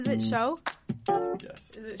Is it show? Yes.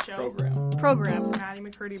 Is it show? Program. Maddie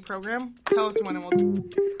McCurdy program. Tell us when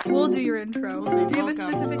and We'll do your intro. We'll Do you have a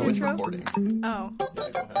welcome. specific It's intro? recording. Oh. Yeah,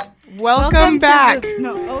 go ahead. Welcome back.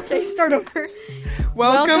 No, okay, start over.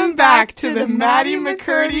 Welcome back to the Maddie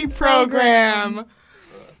McCurdy program.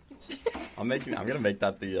 I'm gonna make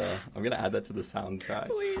that I'm gonna add that to the soundtrack.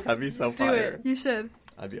 Please. That'd be so Do fire. it. You should.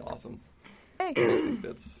 That'd be awesome. Hey, I think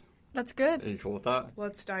that's good. are you cool with that?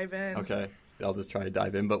 Let's dive in. Okay. I'll just try to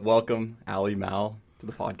dive in. But welcome, Allie, Mal, to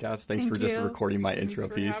the podcast. Thanks Thank for just you. recording my Thanks intro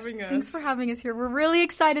for piece. having us. Thanks for having us here. We're really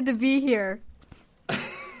excited to be here.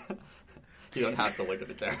 You don't have to look at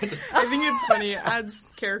the camera. Just I think it's funny. It adds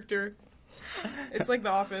character. It's like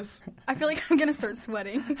The Office. I feel like I'm gonna start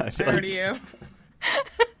sweating. I I feel already am.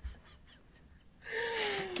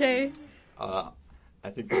 Okay. I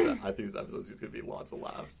think this episode's just gonna be lots of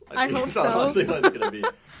laughs. I think hope that's so. honestly what it's gonna be.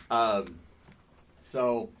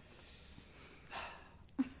 So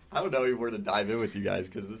I don't know where to dive in with you guys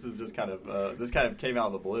because this is just kind of came out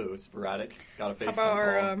of the blue, sporadic. Got a FaceTime How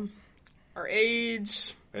about call. our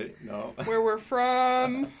age, Right? No. where we're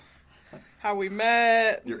from, how we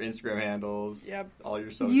met. Your Instagram handles. Yep. All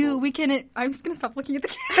your socials. I'm just gonna stop looking at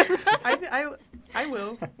the camera. I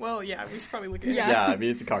will. Well, yeah, we should probably look at it. Yeah. Yeah, I mean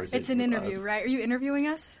it's a conversation. It's an with interview, us. right? Are you interviewing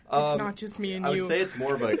us? It's not just me and I you. would say it's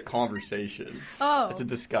more of a conversation. Oh. It's a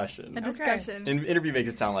discussion. A discussion. An interview makes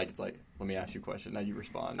it sound like it's like, let me ask you a question, now you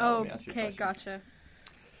respond. Now Oh, let me ask you a okay, question.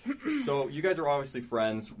 gotcha. So you guys are obviously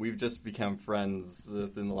friends. We've just become friends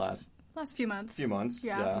within the last Last few months.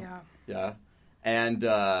 Yeah. Yeah. And,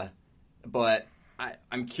 but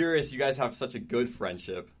I'm curious, you guys have such a good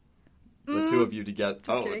friendship. The two of you together.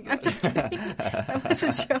 Just kidding. I'm just kidding. That was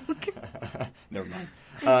a joke. Never mind.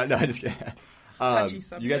 No, I'm just kidding. Touchy You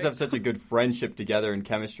subject. guys have such a good friendship together and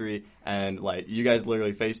chemistry, and like you guys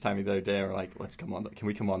literally FaceTime me the other day and were like, can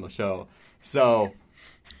we come on the show? So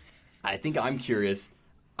I think I'm curious.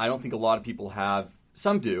 I don't think a lot of people have.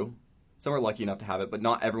 Some do. Some are lucky enough to have it, but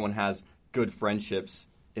not everyone has good friendships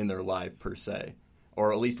in their life per se,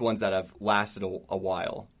 or at least ones that have lasted a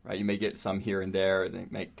while. Right? You may get some here and there, and they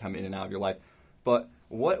may come in and out of your life. But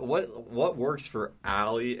what works for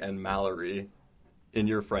Allie and Mallory in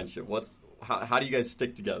your friendship? How do you guys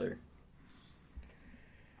stick together?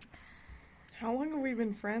 How long have we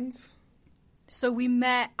been friends? So we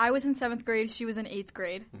met, I was in 7th grade, she was in 8th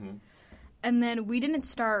grade. Mm-hmm. And then we didn't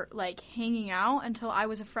start, like, hanging out until I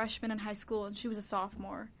was a freshman in high school and she was a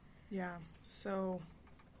sophomore. Yeah. So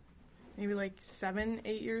maybe like 7,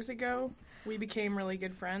 8 years ago, we became really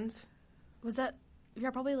good friends. Was that, yeah,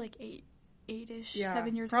 probably like eight-ish, Yeah.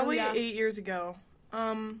 7 years Probably ago? 8 years ago.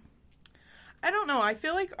 I don't know. I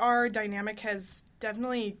feel like our dynamic has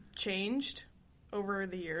definitely changed over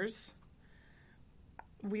the years.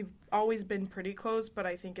 We've always been pretty close, but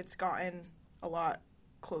I think it's gotten a lot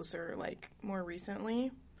closer, like, more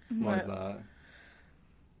recently. Why is But that?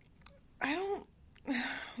 I don't...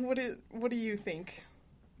 What do you think?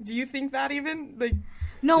 Do you think that even? Like,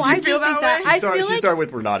 No, you I do feel think that that. way? I She feel like started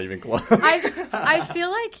with we're not even close. I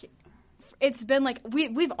feel like it's been like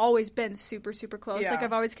we've always been super super close. Yeah. Like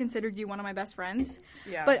I've always considered you one of my best friends.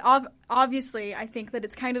 yeah. But obviously, I think that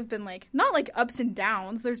it's kind of been like not like ups and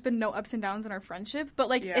downs. There's been no ups and downs in our friendship, but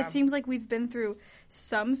like Yeah. it seems like we've been through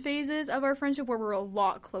some phases of our friendship where we're a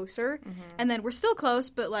lot closer, and then we're still close.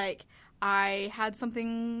 But like I had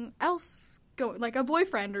something else go, like a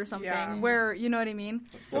boyfriend or something, Yeah. where you know what I mean.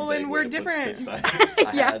 Well, and we're different.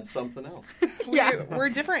 I Yeah. had something else. Yeah. We're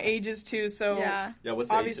different ages, too, so... Yeah, Yeah, what's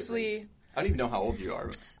the age Obviously- difference? I don't even know how old you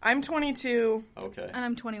are. I'm 22, Okay. and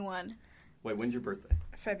I'm 21. Wait, when's your birthday?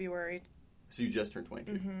 February. So you just turned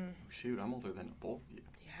 22. Mm-hmm. Oh, shoot, I'm older than both of you.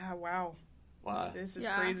 Yeah, wow. Wow. This is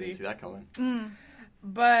Yeah. Didn't crazy. see that coming.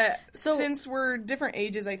 But So- since we're different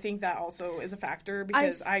ages, I think that also is a factor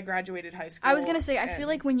because I graduated high school. I was gonna say, I and- feel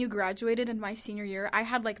like when you graduated in my senior year, I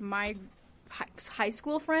had like my high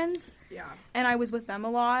school friends, Yeah, and I was with them a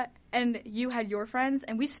lot, and you had your friends,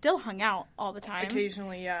 and we still hung out all the time.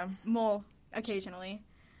 occasionally, yeah. Well, occasionally.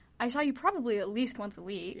 I saw you probably at least once a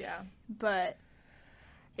week, Yeah. but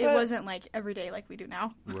it But- wasn't like every day like we do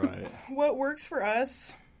now. Right. What works for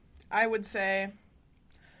us, I would say,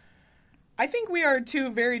 I think we are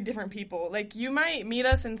two very different people. Like, you might meet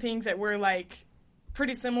us and think that we're, like,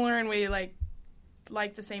 pretty similar and we,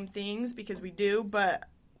 like the same things because we do, but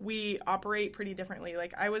we operate pretty differently.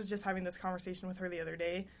 Like, I was just having this conversation with her the other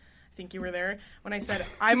day. I think you were there when I said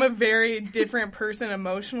I'm a very different person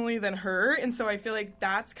emotionally than her, and so I feel like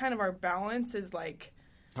that's kind of our balance is, like...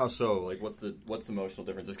 How so? Like, what's the emotional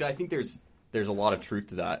differences? 'Cause I think there's a lot of truth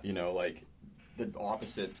to that. You know, like the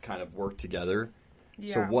opposites kind of work together.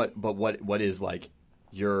 Yeah. So what is like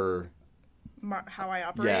your how I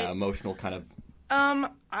operate. Yeah, emotional kind of.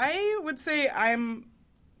 I would say I'm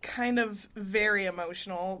kind of very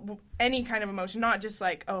emotional. Any kind of emotion, not just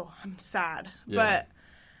like, oh, I'm sad, but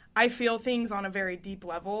I feel things on a very deep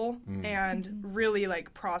level and really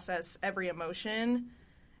like process every emotion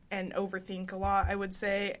and overthink a lot, I would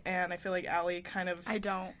say. And I feel like Allie kind of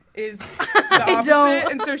is the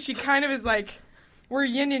opposite. And so she kind of is like, we're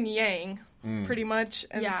yin and yang pretty much.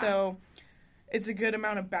 And so it's a good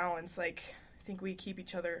amount of balance. Like, I think we keep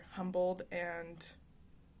each other humbled and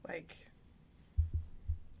like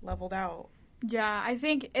leveled out. Yeah, I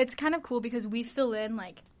think it's kind of cool because we fill in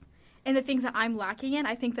like in the things that I'm lacking in.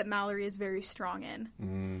 I think that Mallory is very strong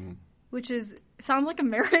in, which sounds like a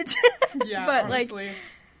marriage. Yeah, but honestly. Like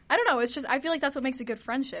I don't know. It's just I feel like that's what makes a good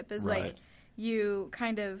friendship is like you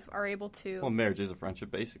kind of are able to. Well, marriage is a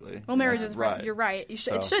friendship, basically. Well, marriage is right. You're right.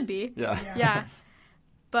 It should be. Yeah.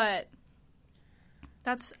 But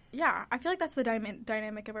that's I feel like that's the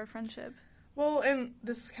dynamic of our friendship. Well, and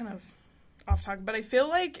this is kind of off topic, but I feel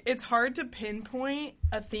like it's hard to pinpoint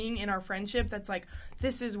a thing in our friendship that's like,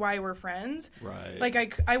 this is why we're friends. Right.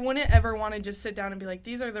 Like, I wouldn't ever want to just sit down and be like,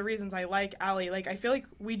 these are the reasons I like Allie. Like, I feel like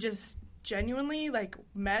we just genuinely, like,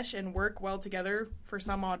 mesh and work well together for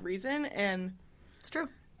some odd reason, and it's true.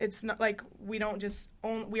 It's not, like, we don't just,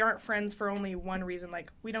 we aren't friends for only one reason.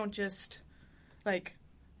 Like, we don't just, like,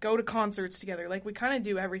 go to concerts together. Like, we kind of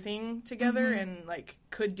do everything together and, like,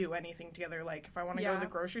 could do anything together. Like, if I want to go to the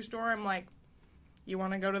grocery store, I'm like, you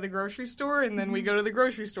want to go to the grocery store? And then we go to the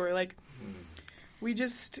grocery store. Like, we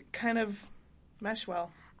just kind of mesh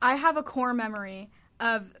well. I have a core memory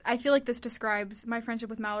of, I feel like this describes my friendship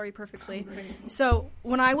with Mallory perfectly. So,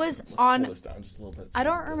 when I was on, pull this down just a little bit. I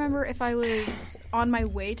don't remember if I was on my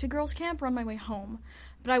way to girls' camp or on my way home,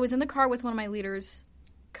 but I was in the car with one of my leaders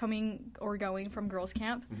coming or going from girls'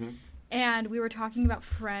 camp, and we were talking about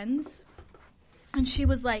friends, and she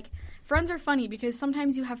was like, friends are funny because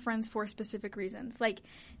sometimes you have friends for specific reasons. Like,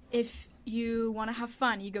 if you want to have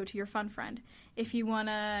fun, you go to your fun friend. If you need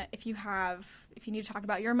to talk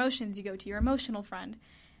about your emotions, you go to your emotional friend.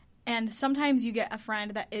 And sometimes you get a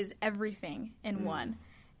friend that is everything in one.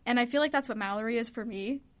 And I feel like that's what Mallory is for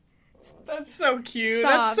me. That's so cute.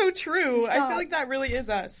 Stop. That's so true. Stop. I feel like that really is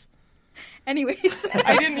us. Anyways.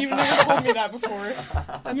 I didn't even know you told me that before.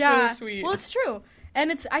 That's really sweet. Well, it's true.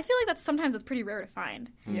 And I feel like sometimes it's pretty rare to find.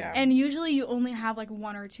 Yeah. And usually you only have like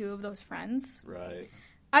one or two of those friends. Right.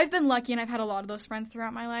 I've been lucky and I've had a lot of those friends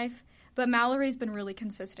throughout my life, but Mallory's been really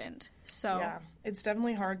consistent. So yeah, it's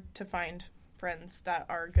definitely hard to find friends that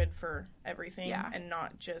are good for everything and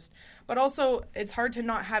not just, but also it's hard to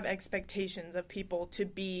not have expectations of people to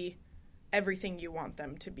be everything you want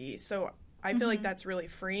them to be. So I feel like that's really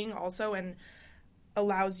freeing also, and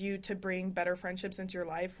allows you to bring better friendships into your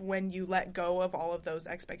life when you let go of all of those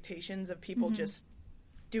expectations of people just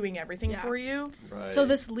doing everything for you. Right. So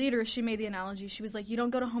this leader, she made the analogy. She was like, you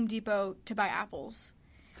don't go to Home Depot to buy apples.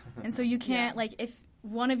 And so you can't, like, if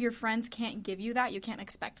one of your friends can't give you that, you can't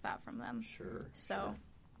expect that from them. Sure. So,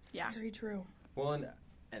 yeah. Very true. Well,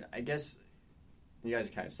 and I guess you guys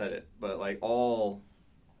kind of said it, but, like, all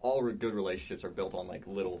good relationships are built on, like,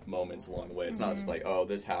 little moments along the way. It's not just like, oh,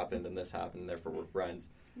 this happened, and therefore we're friends.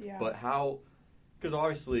 Yeah. But how, because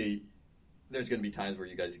obviously there's going to be times where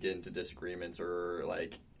you guys get into disagreements or,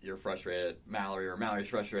 like, you're frustrated, Mallory, or Mallory's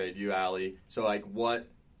frustrated, you, Allie. So, like, what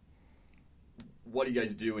do you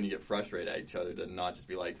guys do when you get frustrated at each other to not just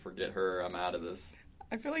be like, forget her, I'm out of this?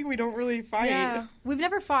 I feel like we don't really fight. Yeah. We've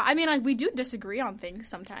never fought. I mean, like, we do disagree on things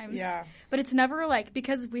sometimes. Yeah. But it's never, like,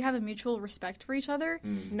 because we have a mutual respect for each other,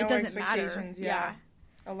 No it doesn't matter. expectations, yeah.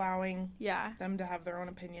 Allowing them to have their own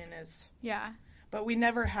opinion is... Yeah. But we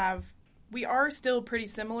never have... We are still pretty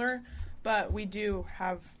similar, but we do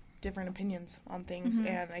have different opinions on things,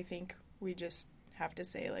 and I think we just have to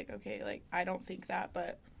say, like, okay, like, I don't think that,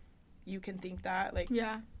 but you can think that, like,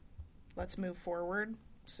 let's move forward.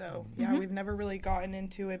 So, yeah, we've never really gotten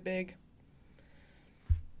into a big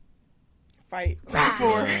fight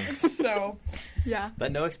before. So, yeah.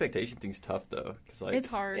 That no expectation thing's tough, though. 'Cause, like, It's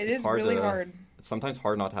hard. It is really hard. It's sometimes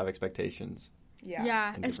hard not to have expectations. Yeah.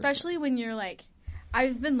 Yeah, especially when you're, like,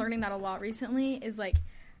 I've been learning that a lot recently, is, like,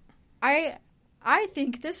 I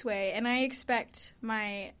think this way, and I expect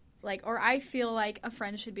my, like, or I feel like a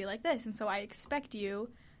friend should be like this, and so I expect you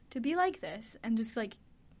to be like this, and just, like,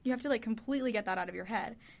 you have to, like, completely get that out of your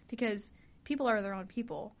head, because people are their own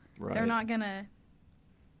people. Right. They're not gonna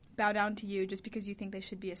bow down to you just because you think they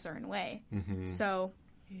should be a certain way. So,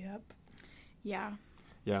 Yep. yeah.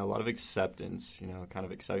 Yeah, a lot of acceptance, you know, kind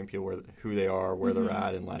of accepting people who they are, where they're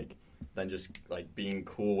at, and, like, then just, like, being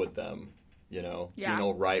cool with them, you know? Yeah. Being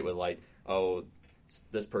all right with, like, oh,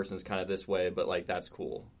 this person's kind of this way, but like that's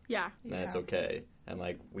cool. Yeah. And it's okay. And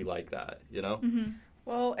like we like that, you know? Mm-hmm.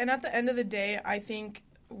 Well, and at the end of the day, I think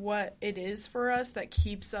what it is for us that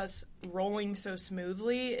keeps us rolling so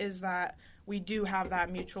smoothly is that we do have that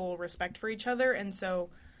mutual respect for each other. And so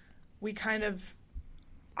we kind of,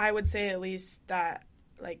 I would say at least that,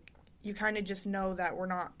 like, you kind of just know that we're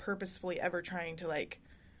not purposefully ever trying to, like,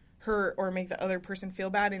 hurt or make the other person feel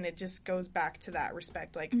bad. And it just goes back to that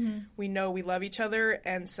respect. Like, we know we love each other,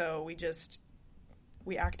 and so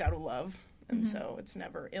we act out of love. And so it's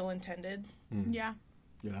never ill-intended. Yeah.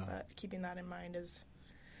 Yeah. But keeping that in mind is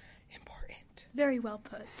important. Very well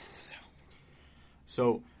put.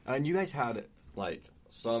 So, and you guys had, like,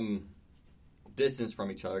 some distance from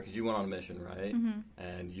each other because you went on a mission, right?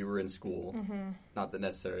 And you were in school. Not that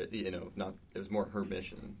necessarily, it was more her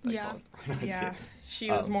mission. Yeah. Yeah,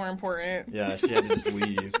 she was more important. Yeah, she had to just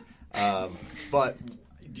leave. But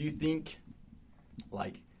do you think,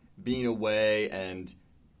 like, being away and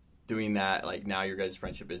doing that, like, now your guys'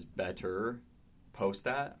 friendship is better post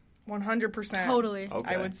that? 100%. Totally.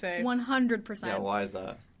 Okay. I would say. 100%. Yeah, why is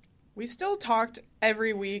that? We still talked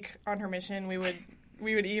every week on her mission. We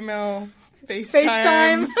would email,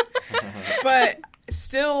 FaceTime. But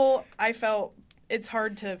still, I felt it's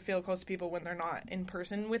hard to feel close to people when they're not in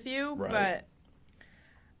person with you. Right.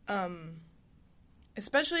 But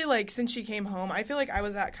especially, like, since she came home, I feel like I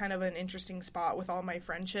was at kind of an interesting spot with all my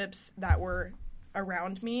friendships that were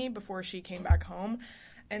around me before she came back home.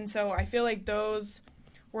 And so I feel like those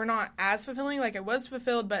were not as fulfilling. Like, I was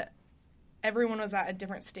fulfilled, but everyone was at a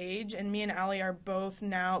different stage. And me and Allie are both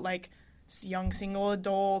now, like, young single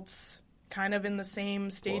adults, kind of in the same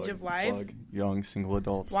stage of life. Young single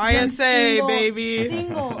adults. YSA, baby.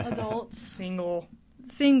 Single adults. Single.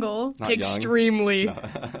 Not extremely. Young.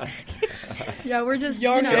 No. Yeah, we're just,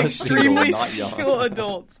 Young, you know. extremely Not young. single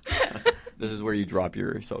adults. This is where you drop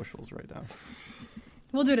your socials right now.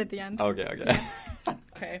 We'll do it at the end. Okay.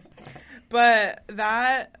 Okay. But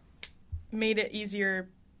that made it easier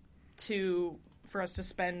for us to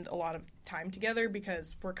spend a lot of time together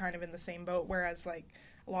because we're kind of in the same boat, whereas, like,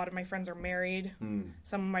 a lot of my friends are married.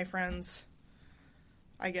 Some of my friends,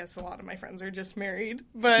 I guess a lot of my friends are just married,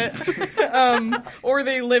 but or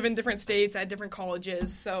they live in different states at different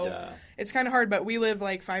colleges, so it's kind of hard, but we live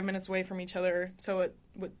like 5 minutes away from each other, so it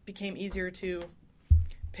became easier to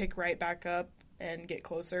pick right back up and get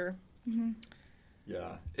closer.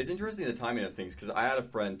 Yeah. It's interesting the timing of things because I had a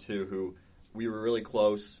friend too who we were really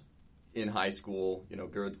close in high school,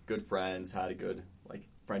 good friends, had a good, like,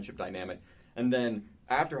 friendship dynamic. And then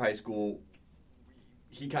after high school,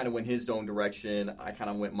 he kind of went his own direction. I kind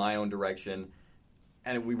of went my own direction.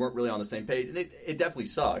 And we weren't really on the same page. And it definitely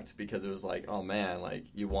sucked because it was like, oh, man, like,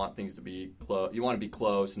 you want things to be close. You want to be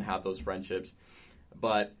close and have those friendships.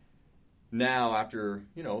 But now after,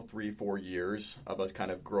 3-4 years of us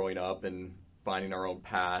kind of growing up and finding our own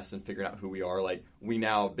paths and figuring out who we are, like, we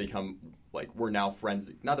now become, like, we're now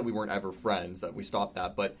friends. Not that we weren't ever friends, that we stopped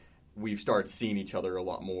that, but we've started seeing each other a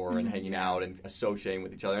lot more and hanging out and associating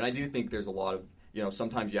with each other. And I do think there's a lot of,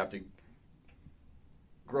 sometimes you have to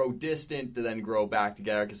grow distant to then grow back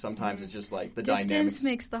together because sometimes it's just like the Distance dynamics.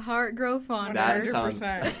 makes the heart grow fonder. That 100%.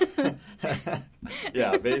 sounds...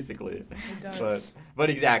 Yeah, basically. It does.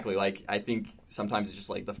 But exactly, like, I think sometimes it's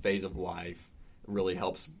just like the phase of life really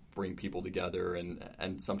helps bring people together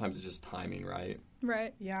and sometimes it's just timing, right?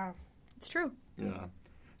 Right. Yeah. It's true. Yeah.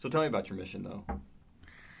 So tell me about your mission, though.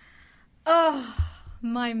 Oh,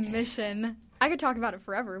 my mission. I could talk about it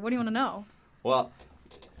forever. What do you want to know? Well,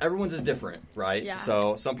 everyone's is different, right? Yeah.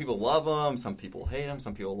 So some people love them, some people hate them,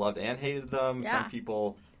 some people loved and hated them, Yeah. some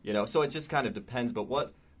people, so it just kind of depends. But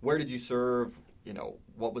where did you serve?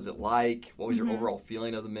 What was it like? What was your overall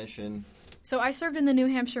feeling of the mission? So I served in the New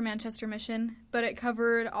Hampshire-Manchester mission, but it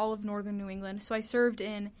covered all of northern New England. So I served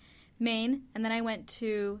in Maine, and then I went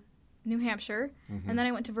to New Hampshire, and then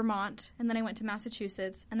I went to Vermont, and then I went to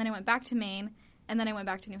Massachusetts, and then I went back to Maine, and then I went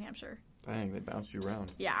back to New Hampshire. Dang, they bounced you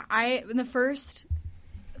around. Yeah, in the first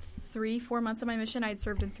 3-4 months of my mission, I had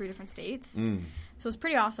served in 3 different states. So it was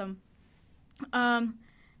pretty awesome. I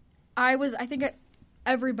think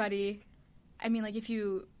everybody, I mean, like, if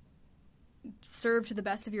you serve to the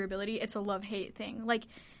best of your ability, it's a love-hate thing. Like,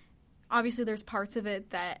 obviously there's parts of it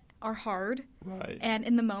that are hard. Right. And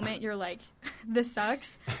in the moment, you're like, this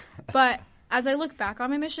sucks. But as I look back on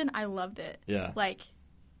my mission, I loved it. Yeah. Like,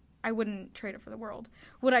 I wouldn't trade it for the world.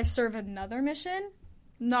 Would I serve another mission?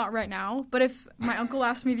 Not right now. But if my uncle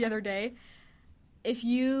asked me the other day, if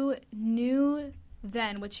you knew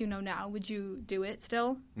then what you know now, would you do it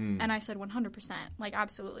still? And I said 100%. Like,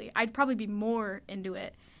 absolutely. I'd probably be more into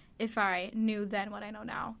it if I knew then what I know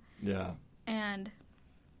now. Yeah. And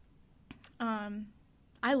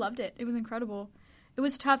I loved it. It was incredible. It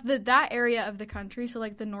was tough. That area of the country, so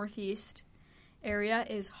like the Northeast area,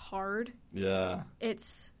 is hard. Yeah.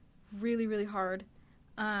 It's really, really hard.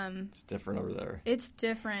 It's different over there. It's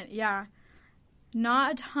different, yeah.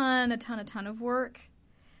 Not a ton of work.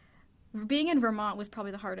 Being in Vermont was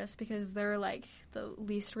probably the hardest because they're like the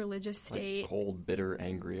least religious state. Like cold, bitter,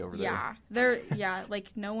 angry over there. Yeah,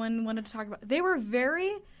 like no one wanted to talk about. They were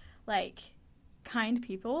very like kind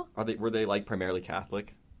people. Were they like primarily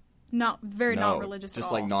Catholic? Not religious at all.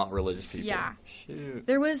 Just like not religious people. Yeah. Shoot.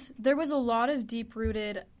 There was a lot of deep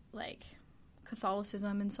rooted like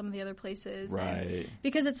Catholicism in some of the other places. Right. And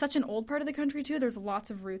because it's such an old part of the country too, there's lots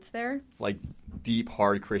of roots there. It's like deep,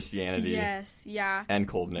 hard Christianity. Yes, yeah. And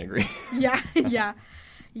cold and angry. Yeah.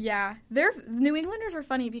 New Englanders are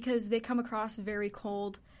funny because they come across very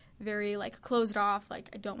cold, very like closed off, like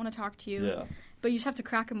I don't want to talk to you. Yeah. But you just have to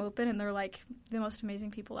crack them open and they're like the most amazing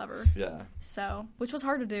people ever. Yeah. So, which was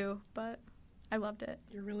hard to do, but I loved it.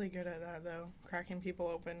 You're really good at that, though, cracking people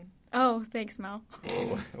open. Oh, thanks, Mel.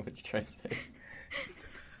 Whoa, what'd you try to say?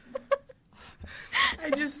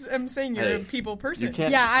 I'm saying you're a people person. You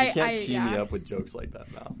can't tee me up with jokes like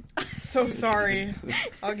that now. So sorry.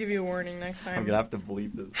 I'll give you a warning next time. I'm going to have to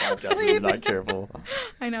bleep this podcast if you're not careful.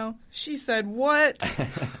 I know. She said what?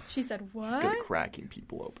 She said what? She's good at cracking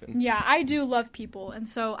people open. Yeah, I do love people. And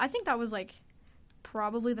so I think that was like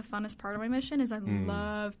probably the funnest part of my mission is I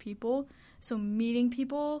love people. So meeting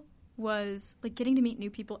people was like getting to meet new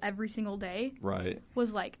people every single day. Right.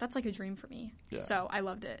 Was like, that's like a dream for me. Yeah. So I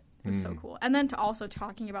loved it. It was so cool. And then to also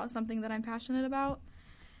talking about something that I'm passionate about,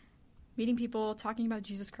 meeting people, talking about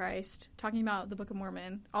Jesus Christ, talking about the Book of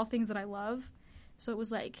Mormon, all things that I love. So it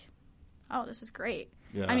was like, oh, this is great.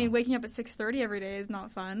 Yeah. I mean, waking up at 6:30 every day is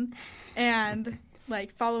not fun. And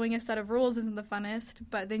like following a set of rules isn't the funnest,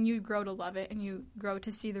 but then you grow to love it and you grow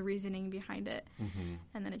to see the reasoning behind it. Mm-hmm.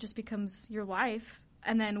 And then it just becomes your life.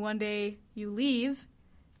 And then one day you leave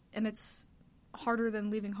and it's harder than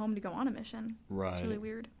leaving home to go on a mission. Right. It's really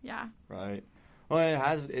weird. Yeah. Right.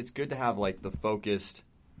 Well, it's good to have like the focused,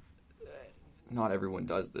 not everyone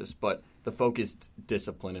does this, but the focused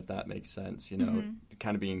discipline, if that makes sense, you know,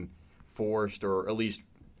 kind of being forced or at least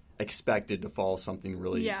expected to follow something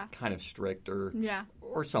really kind of strict or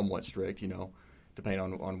somewhat strict, you know, depending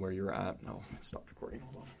on where you're at. No, it stopped recording.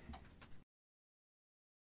 Hold on.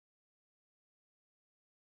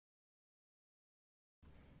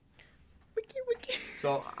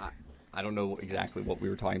 So I don't know exactly what we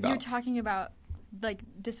were talking about. You're talking about like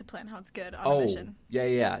discipline, how it's good on a mission.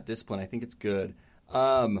 Yeah, discipline. I think it's good.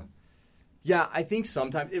 Yeah, I think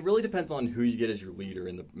sometimes it really depends on who you get as your leader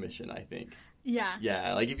in the mission, I think. Yeah.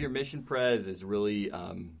 Yeah, like if your mission pres is really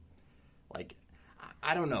like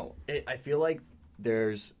I don't know. I feel like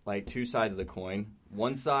there's like two sides of the coin.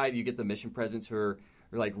 One side you get the mission presence who are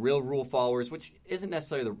like real rule followers, which isn't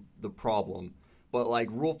necessarily the problem. But, like,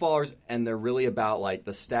 rule followers, and they're really about, like,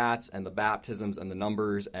 the stats and the baptisms and the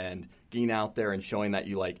numbers and getting out there and showing that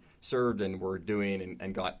you, like, served and were doing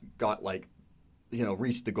and got like, you know,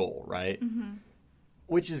 reached the goal, right? Mm-hmm.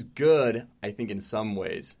 Which is good, I think, in some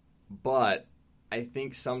ways. But I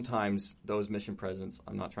think sometimes those mission presidents,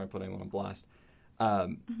 I'm not trying to put anyone on blast,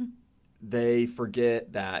 they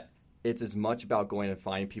forget that it's as much about going and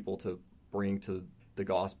finding people to bring to the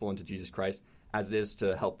gospel and to Jesus Christ as it is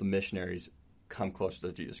to help the missionaries come closer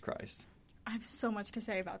to Jesus Christ. I have so much to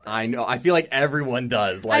say about this. I know. I feel like everyone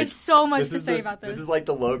does. Like, I have so much to say about this. This is like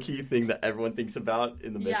the low-key thing that everyone thinks about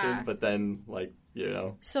in the mission, but then, like, you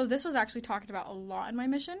know. So this was actually talked about a lot in my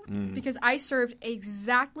mission because I served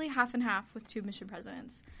exactly half and half with two mission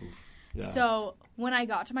presidents. Oof. Yeah. So when I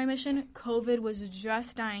got to my mission, COVID was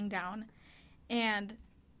just dying down. And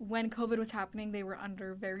when COVID was happening, they were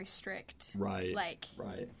under very strict. Right.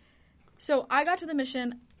 Right. So I got to the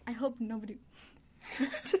mission. I hope nobody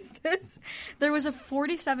watches this. There was a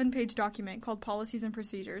 47-page document called Policies and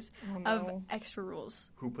Procedures of extra rules.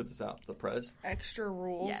 Who put this out? The Pres? Extra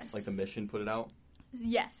rules? Yes. Like the mission put it out?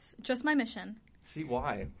 Yes. Just my mission. See,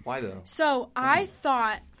 why? Why, though? So I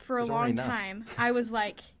thought for a long time, I was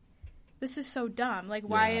like, this is so dumb. Like,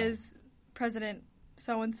 why is President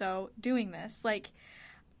so-and-so doing this? Like,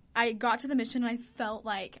 I got to the mission and I felt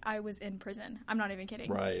like I was in prison. I'm not even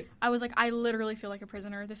kidding. Right. I was like, I literally feel like a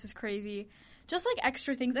prisoner. This is crazy. Just like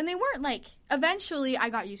extra things. And they weren't like, eventually I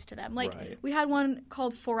got used to them. Like, we had one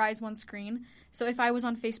called 4 Eyes, 1 Screen. So if I was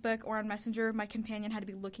on Facebook or on Messenger, my companion had to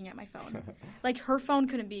be looking at my phone. Like, her phone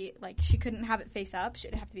couldn't be, like, she couldn't have it face up.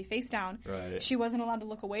 She'd have to be face down. Right. She wasn't allowed to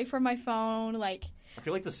look away from my phone. Like, I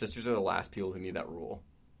feel like the sisters are the last people who need that rule.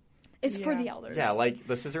 It's for the elders. Yeah, like,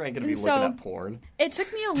 the sister ain't going to be looking at porn. It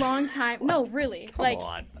took me a long time. No, really. Come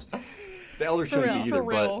on. The elders shouldn't be either, For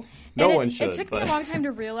real. but no And one should. It took me a long time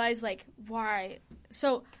to realize, like, why.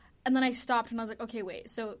 So, and then I stopped and I was like, okay, wait.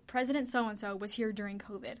 So President so-and-so was here during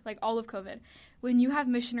COVID, like all of COVID. When you have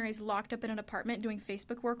missionaries locked up in an apartment doing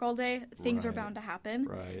Facebook work all day, things are bound to happen.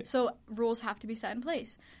 Right. So rules have to be set in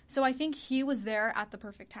place. So I think he was there at the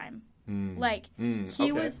perfect time. Like,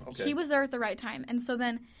 he was there at the right time. And so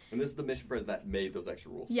then... And this is the mission president that made those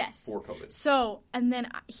extra rules. Yes. For COVID. So, and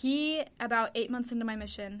then he, about 8 months into my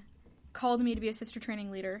mission, called me to be a sister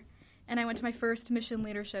training leader. And I went to my first mission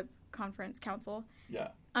leadership conference council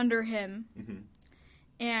under him.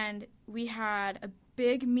 And we had a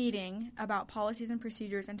big meeting about policies and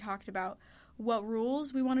procedures and talked about what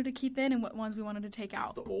rules we wanted to keep in and what ones we wanted to take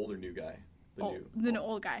out. The old or new guy? The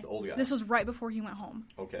old guy. The old guy. This was right before he went home.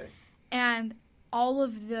 Okay. And all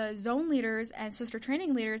of the zone leaders and sister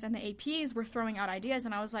training leaders and the APs were throwing out ideas,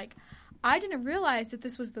 and I was like, I didn't realize that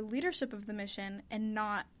this was the leadership of the mission and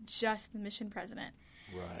not just the mission president.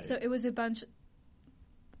 Right. So it was a bunch.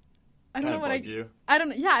 I Kind don't know of what bugged you? I don't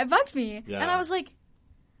know. Yeah, it bugged me, Yeah. and I was like,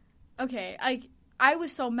 okay, I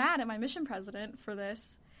was so mad at my mission president for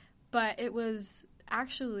this, but it was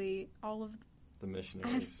actually all of the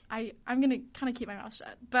missionaries. I'm gonna kind of keep my mouth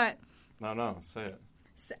shut, but No, say it.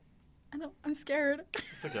 I'm scared.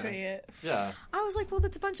 It's okay. Say it. Yeah. I was like, well,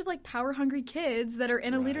 that's a bunch of like power-hungry kids that are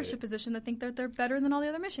in a leadership position that think that they're better than all the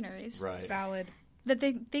other missionaries. Right. It's valid. That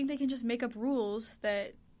they think they can just make up rules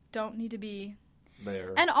that don't need to be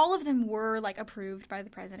There. And all of them were like approved by the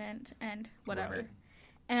president and whatever. Right.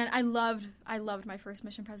 And I loved my first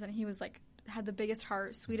mission president. He was like had the biggest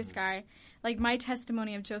heart, sweetest guy. Like my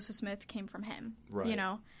testimony of Joseph Smith came from him. Right. You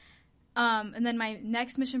know. And then my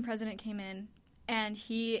next mission president came in. And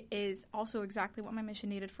he is also exactly what my mission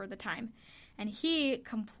needed for the time. And he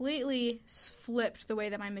completely flipped the way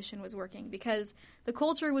that my mission was working because the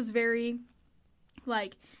culture was very,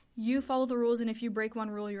 like, you follow the rules, and if you break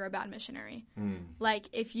one rule, you're a bad missionary. Like,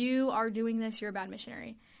 if you are doing this, you're a bad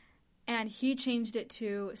missionary. And he changed it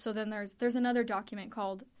to, so then there's another document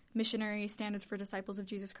called Missionary Standards for Disciples of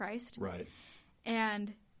Jesus Christ. Right.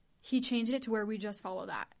 And he changed it to where we just follow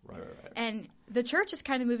that. Right. And the church is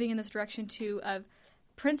kind of moving in this direction, too, of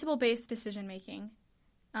principle-based decision-making.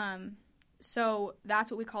 So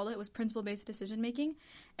that's what we called it, was principle-based decision-making.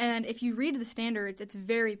 And if you read the standards, it's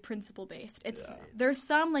very principle-based. There's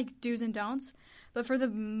some, like, do's and don'ts, but for the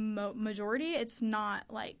majority, it's not,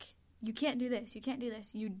 like, you can't do this, you can't do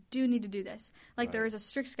this, you do need to do this. Like, there is a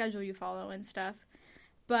strict schedule you follow and stuff.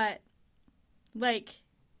 But, like...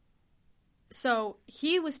 So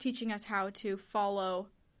he was teaching us how to follow,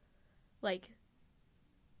 like,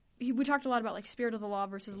 we talked a lot about, like, spirit of the law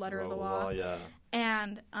versus letter of the law. Yeah.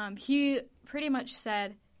 And he pretty much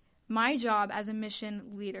said, my job as a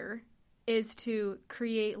mission leader is to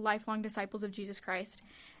create lifelong disciples of Jesus Christ.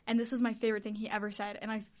 And this is my favorite thing he ever said.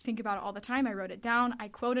 And I think about it all the time. I wrote it down. I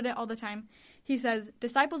quoted it all the time. He says,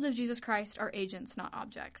 disciples of Jesus Christ are agents, not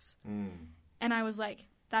objects. And I was like...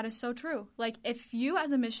 That is so true. Like, if you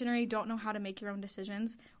as a missionary don't know how to make your own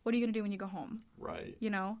decisions, what are you going to do when you go home? Right. You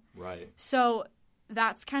know? Right. So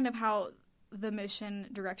that's kind of how the mission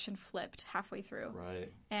direction flipped halfway through.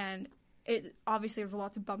 Right. And it obviously there was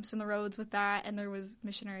lots of bumps in the roads with that, and there was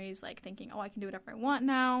missionaries, like, thinking, oh, I can do whatever I want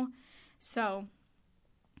now. So,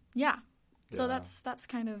 yeah. So that's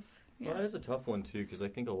kind of... Yeah. Well, that is a tough one, too, because I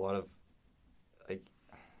think a lot of... I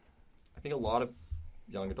think a lot of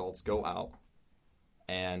young adults go out,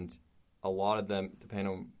 and a lot of them, depending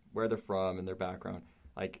on where they're from and their background,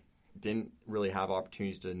 like, didn't really have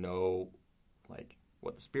opportunities to know, like,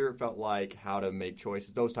 what the Spirit felt like, how to make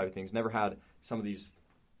choices, those type of things. Never had some of these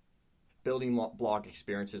building block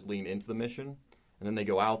experiences lean into the mission. And then they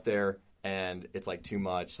go out there, and it's, like, too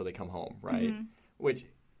much, so they come home, right? Mm-hmm. Which,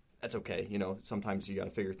 that's okay. You know, sometimes you got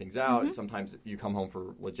to figure things out. Mm-hmm. Sometimes you come home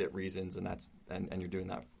for legit reasons, and that's and you're doing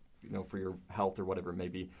that, you know, for your health or whatever it may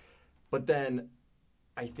be. But then...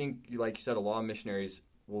 I think, like you said, a lot of missionaries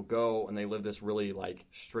will go and they live this really, like,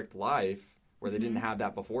 strict life where they didn't have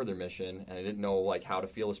that before their mission, and they didn't know, like, how to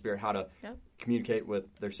feel the Spirit, how to communicate with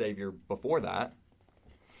their Savior before that.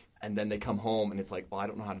 And then they come home, and it's like, well, I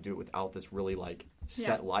don't know how to do it without this really, like,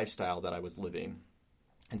 set lifestyle that I was living.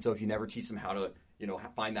 And so if you never teach them how to, you know,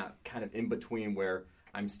 find that kind of in-between where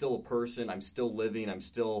I'm still a person, I'm still living, I'm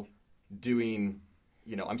still doing,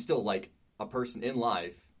 you know, I'm still, like, a person in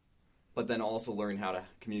life, but then also learn how to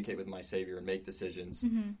communicate with my Savior and make decisions,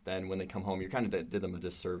 then when they come home, you kind of did them a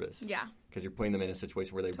disservice. Yeah. Because you're putting them in a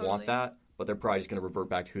situation where they want that, but they're probably just going to revert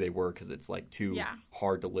back to who they were because it's, like, too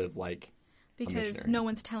hard to live like because missionary. no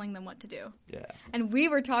one's telling them what to do. Yeah. And we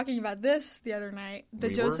were talking about this the other night, the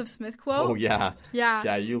We Joseph were? Smith quote. Oh, yeah. Yeah.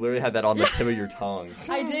 Yeah, you literally had that on the tip of your tongue.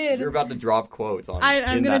 I did. You're about to drop quotes on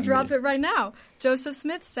I'm going to drop it right now. Joseph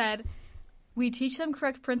Smith said, "We teach them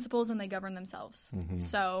correct principles and they govern themselves." Mm-hmm.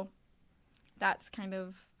 So that's kind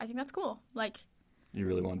of, I think that's cool. Like, You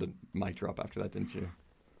really wanted to mic drop after that, didn't you?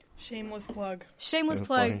 Shameless plug. shameless That was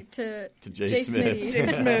plug funny. to Jay Jay Smith. Smitty. Jay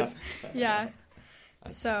Smith. Yeah.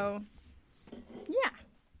 So, yeah.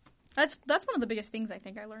 That's one of the biggest things I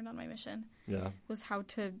think I learned on my mission Yeah. was how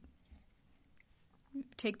to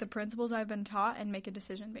take the principles I've been taught and make a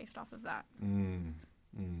decision based off of that.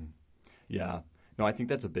 Yeah. No, I think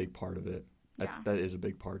that's a big part of it. Yeah. That is a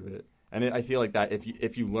big part of it. And I feel like that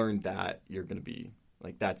if you learn that, you're going to be,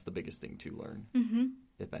 like, that's the biggest thing to learn,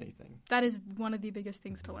 if anything. That is one of the biggest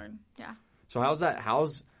things to learn. Yeah. So how's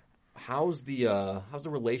the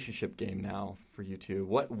relationship game now for you two?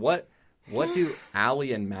 What do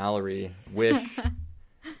Allie and Mallory wish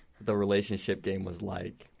the relationship game was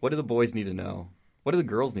like? What do the boys need to know? What do the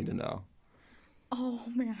girls need to know? Oh,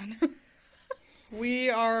 man. We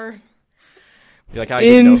are You're like, how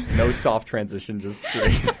you no soft transition, just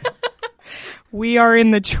straight. We are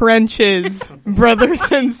in the trenches, brothers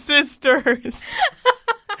and sisters.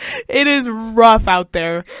 It is rough out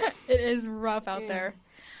there. It is rough out there.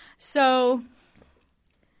 So,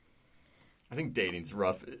 I think dating's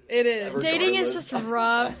rough. It is. dating is just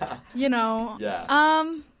rough, you know. Yeah.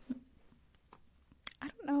 I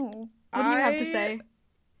don't know. What do you have to say?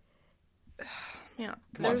 Yeah.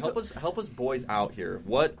 Come on, help us boys out here.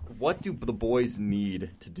 What do the boys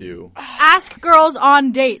need to do? Ask girls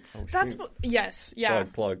on dates. That's yes, yeah.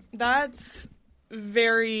 Plug. That's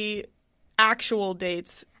very actual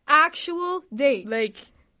dates. Actual dates. Like,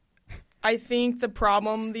 I think the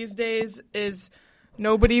problem these days is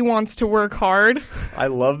nobody wants to work hard. I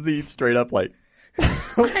love the straight up like.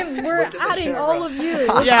 we're adding all of you.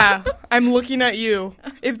 Yeah, I'm looking at you.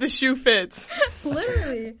 If the shoe fits.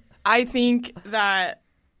 Literally. I think that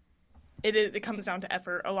it comes down to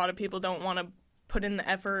effort. A lot of people don't want to put in the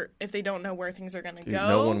effort if they don't know where things are going to go.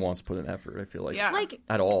 No one wants to put in effort, I feel like. Yeah. Like,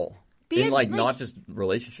 At all. Not just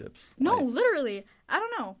relationships. no, Like, literally. I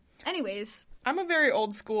don't know. Anyways, I'm a very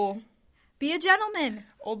old school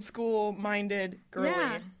minded girly.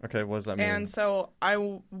 Yeah. Okay, what does that mean? And so I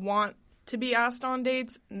want to be asked on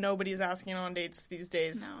dates. Nobody's asking on dates these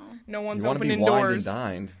days. No one's you want to be opening wined doors. and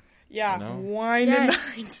dined. Yeah, you know? wine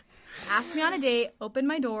Yes. and dined. Ask me on a date, open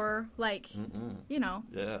my door, like, you know.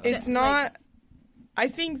 Yeah. It's not. I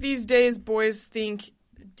think these days boys think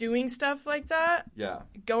doing stuff like that, Yeah.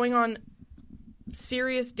 going on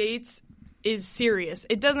serious dates, is serious.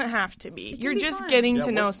 It doesn't have to be. You're be just fun. getting Yeah,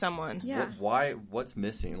 to know what's- someone. Yeah. What's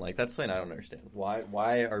missing? Like, that's something I don't understand.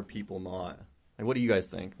 Why are people not? Like, what do you guys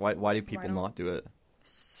think? Why do people don't- not do it?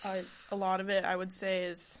 A lot of it, I would say,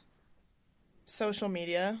 is social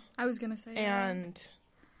media I was going to say that. and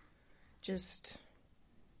just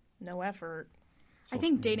no effort. I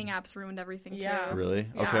think dating apps ruined everything, Yeah. too. Really?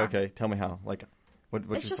 Yeah. Okay. Tell me how. Like, what's It's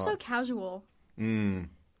your just so thoughts? casual. Mm.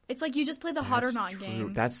 It's like you just play the hot or That's not true.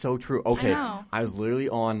 game. That's so true. Okay. know. I was literally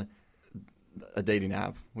on a dating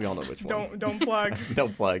app. We all know which one. Don't plug.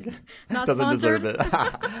 Don't plug. Not Doesn't sponsored. deserve it.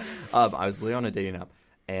 I was literally on a dating app,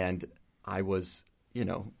 and I was,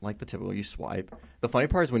 like the typical, you swipe. The funny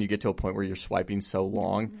part is when you get to a point where you're swiping so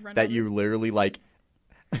long Run that out you literally, like,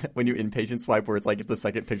 when you impatient swipe where it's like if the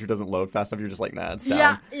second picture doesn't load fast enough, you're just like, nah, it's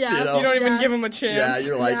down. Yeah. You know? You don't even Yeah. give them a chance. Yeah,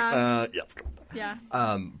 you're like, Yeah. yeah.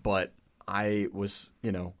 Yeah. But I was,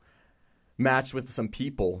 matched with some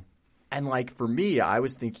people. And, like, for me, I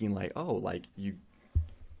was thinking, like, oh, like,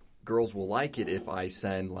 girls will like it if I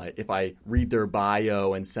if I read their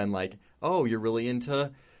bio and send, like, oh, you're really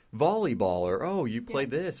into volleyball, or, oh, you play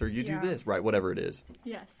this, or you do this, right, whatever it is.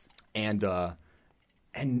 Yes. And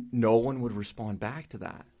no one would respond back to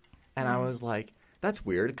that. And I was like, that's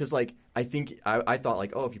weird, because, like, I think, I thought,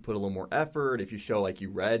 like, oh, if you put a little more effort, if you show, like, you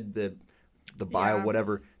read the bio, Yeah.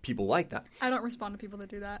 whatever, people like that. I don't respond to people that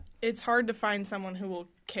do that. It's hard to find someone who will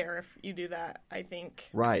care if you do that, I think.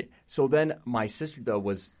 Right. So then my sister, though,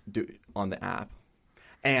 was on the app,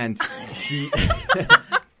 and she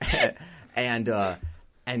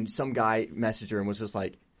and some guy messaged her and was just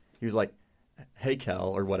like, he was like, hey, Kel,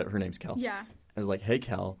 or whatever, her name's Kel. Yeah. I was like, hey,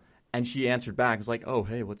 Kel. And she answered back, was like, oh,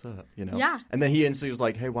 hey, what's up? Yeah. And then he instantly was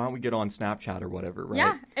like, hey, why don't we get on Snapchat or whatever, right?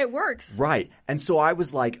 Yeah, it works. Right. And so I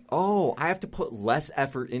was like, oh, I have to put less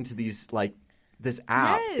effort into this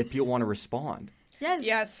app Yes. if people want to respond. Yes.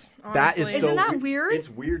 Yes. That Honestly. is so Isn't that weird? It's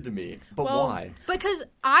weird to me. But Well, why? Because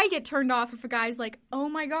I get turned off if a guy's like, "Oh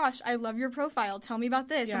my gosh, I love your profile. Tell me about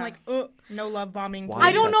this." Yeah. I'm like, "Oh, No love bombing. Why Please.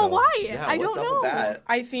 I don't is know that so? why. Yeah, I what's don't up with know." that?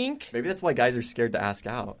 I think Maybe that's why guys are scared to ask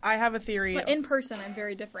out. I have a theory. But in person, I'm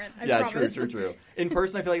very different. I Yeah, promise. true. In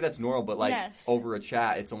person, I feel like that's normal, but like Yes. over a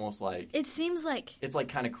chat, it's almost like It seems like it's like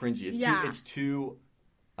kind of cringy.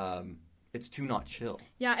 It's too not chill.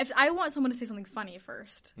 yeah. If I want someone to say something funny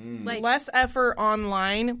first, like Less effort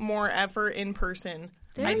online, more effort in person.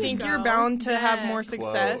 There I you think go. you're bound to have more Yes.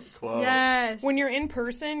 success. Quote. yes, When you're in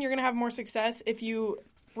person, you're gonna have more success if you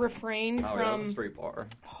refrain Oh, yeah, from. that's a straight bar.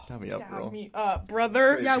 Dab me up, bro. Dab me up,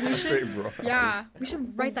 brother. Yeah, we Straight should. bars. Yeah, we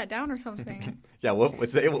should write that down or something. Yeah,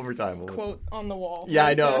 say it one more time. Quote on the wall. Yeah, I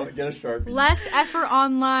Right know. there. Get a Sharpie. Less effort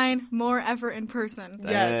online, more effort in person.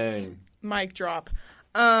 Yes. Dang. Mic drop.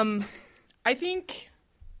 I think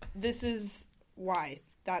this is why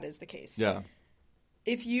that is the case. Yeah.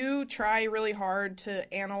 If you try really hard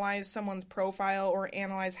to analyze someone's profile or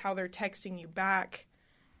analyze how they're texting you back,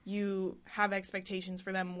 you have expectations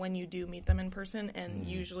for them when you do meet them in person, and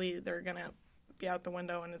usually they're going to be out the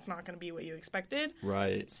window and it's not going to be what you expected.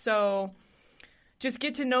 Right. So just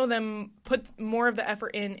get to know them, put more of the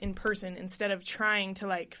effort in person instead of trying to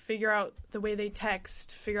like figure out the way they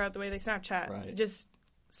text, figure out the way they Snapchat. Right. Just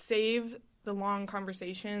save the long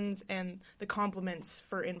conversations and the compliments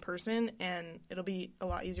for in person, and it'll be a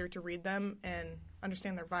lot easier to read them and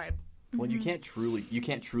understand their vibe. Well, you can't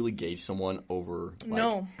truly gauge someone over like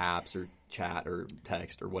No. apps or chat or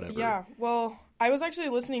text or whatever. Yeah. Well, I was actually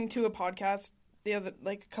listening to a podcast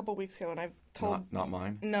a couple weeks ago, and I've told Not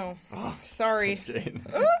mine. no, sorry. Just kidding.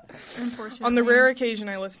 Unfortunately, On the rare occasion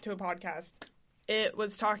I listened to a podcast, it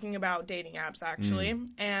was talking about dating apps actually,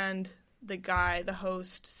 and the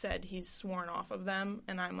host said he's sworn off of them,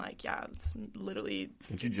 and I'm like, yeah, it's literally.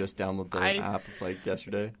 Did you just download the app like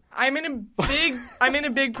yesterday? I'm in a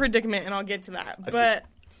big predicament, and I'll get to that. But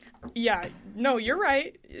yeah, no, you're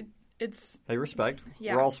right. It's Hey, respect.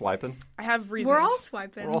 Yeah. We're all swiping. I have reasons. we're all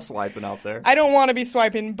swiping. We're all swiping out there. I don't want to be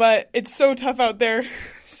swiping, but it's so tough out there.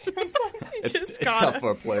 Sometimes you It's just tough gotta. for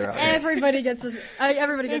a player out there. Everybody gets this.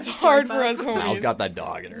 Everybody gets. It's a swipe hard for up. us homies. Mal's got that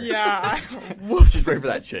dog in her. Yeah. She's ready for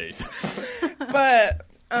that chase. But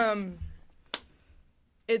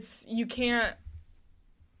it's you can't.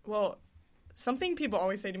 Well, something people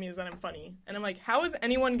always say to me is that I'm funny, and I'm like, how is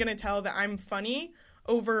anyone gonna tell that I'm funny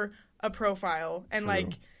over a profile? And True.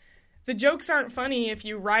 like, the jokes aren't funny if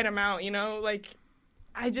you write them out, you know. Like,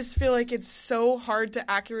 I just feel like it's so hard to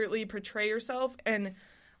accurately portray yourself and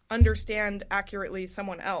understand accurately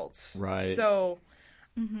someone else. Right. So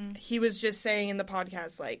he was just saying in the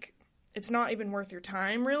podcast, like, it's not even worth your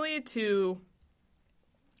time really to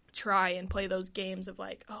try and play those games of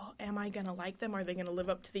like, oh, am I going to like them? Are they going to live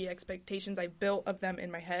up to the expectations I built of them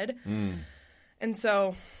in my head? And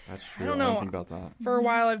so That's true. I don't know. think about that. for a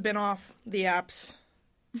while I've been off the apps,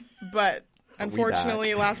 but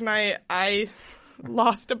unfortunately last night I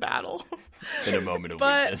lost a battle. In a moment of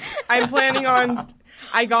But weakness. I'm planning on.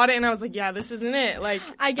 I got it and I was like, yeah, this isn't it. Like,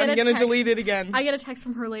 I get I'm a gonna text. delete it again. I get a text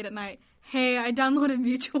from her late at night. Hey, I downloaded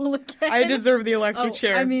Mutual again. I deserve the electric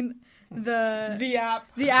chair. I mean, the app.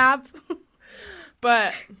 app.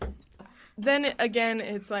 But then again,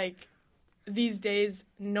 it's like these days,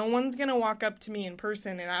 no one's gonna walk up to me in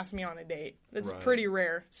person and ask me on a date. It's Right. pretty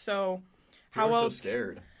rare. So how People are else? so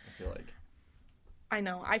scared, I feel like. I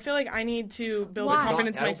know. I feel like I need to build Why? a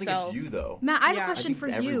confidence I don't myself. think it's you, though. Matt, I have Yeah. a I question think for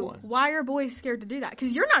it's you. everyone. Why are boys scared to do that?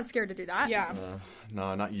 Because you're not scared to do that. Yeah.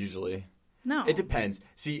 No, not usually. No. It depends.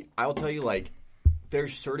 See, I'll tell you, like,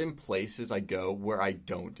 there's certain places I go where I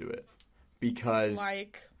don't do it. Because,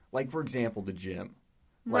 like for example, the gym.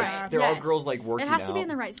 Like, Right. there are Yes. girls, like, working out. It has to be in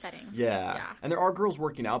the right setting. Yeah. Yeah. And there are girls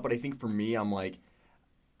working out, but I think for me, I'm like,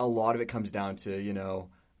 a lot of it comes down to, you know,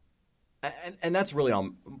 and that's really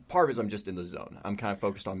part of it is I'm just in the zone. I'm kind of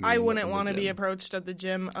focused on me. I wouldn't want to be approached at the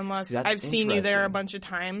gym unless See, that's I've seen you there a interesting. bunch of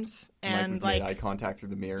times And and like, made eye contact through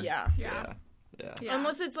the mirror. yeah. Yeah. Yeah.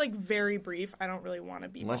 Unless it's like very brief, I don't really want to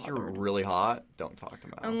be Unless you're bothered. really hot, don't talk to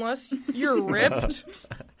me. Unless you're ripped,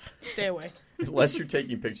 stay away. Unless you're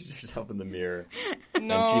taking pictures of yourself in the mirror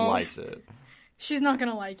No. and she likes it. She's not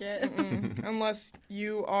gonna like it. Unless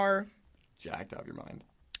you are, Jacked out of your mind.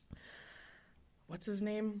 what's his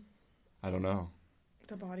name? I don't know.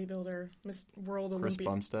 The bodybuilder, Miss World Chris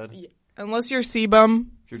Olympian. Bumstead? Yeah. Unless you're Sebum,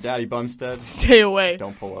 If you're Daddy Bumstead, stay away.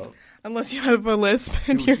 don't pull up. Unless you have a lisp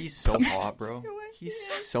and Dude, you're he's so hot, bro. He's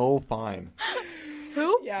so fine.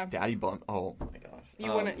 Who? yeah. Daddy Bum. Oh my gosh.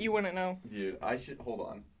 You wouldn't know. Dude, I should hold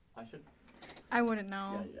on. I wouldn't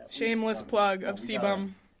know. Shameless plug of we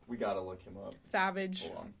Sebum, We gotta look him up. Savage.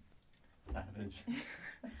 Hold on. Savage.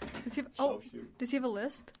 Does he have a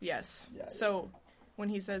lisp? Yes. Yeah, so when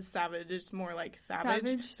he says savage, it's more like Thavage.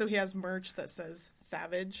 Thavage? So he has merch that says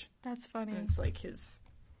Thavage. That's funny. And it's like he's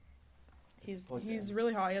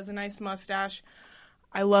really hot. He has a nice mustache.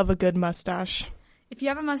 I love a good mustache. If you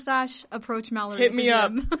have a mustache, approach Mallory. Hit at me the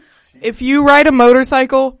up. gym. If you ride a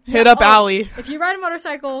motorcycle, hit up Allie. If you ride a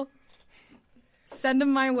motorcycle, send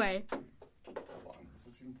him my way. Hold on. Is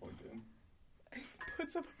this even plugged in?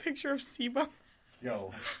 Puts up a picture of Siba.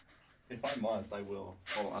 Yo, if I must, I will.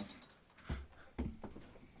 Hold on.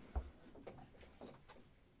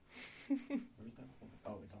 Where's that?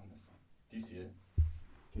 Oh, it's on this side. Do you see it?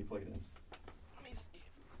 Can you plug it in? Let me see.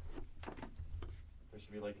 There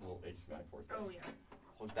should be like a little HDMI port there. Oh, yeah.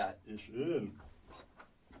 Plug that ish in.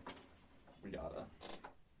 We gotta.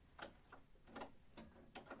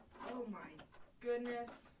 Oh, my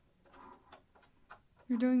goodness.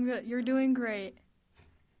 You're doing good. You're doing great.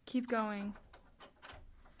 Keep going.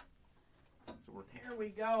 So we're Here we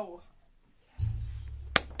go.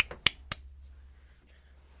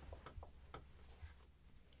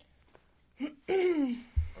 okay.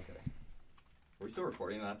 Are we still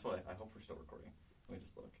recording? That's what I hope we're still recording. Let me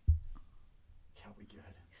just look. Yeah, we good.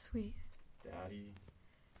 Sweet. Daddy.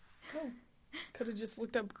 Oh. Could have just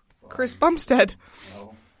looked up Chris Bumstead.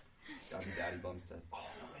 No. Gotta be Daddy Bumstead.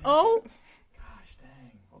 Oh. Gosh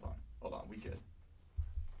dang. Hold on. We good.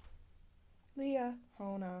 Leah.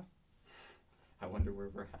 Hona. I wonder where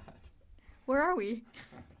we're at. Where are we?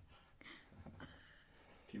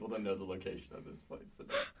 People don't know the location of this place, so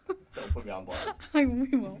don't put me on blast. We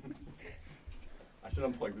won't. I should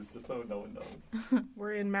unplug this just so no one knows.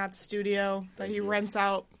 We're in Matt's studio that Thank he you. rents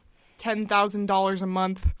out $10,000 a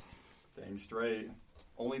month. Dang straight.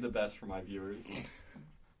 Only the best for my viewers.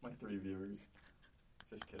 My 3 viewers.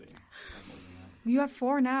 Just kidding. I'm more than that. You have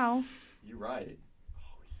 4 now. You right.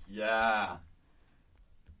 Oh, yeah.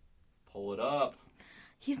 Pull it up.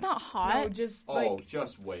 He's not hot. No, just Oh, like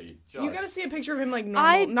just wait. Just. you gotta see a picture of him like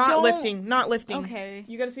I normal, not don't- lifting, not lifting. Okay.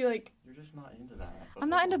 You gotta see like You're just not into that. I'm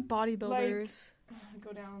not into bodybuilders.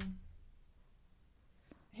 go down.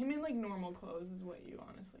 Him in like normal clothes is what you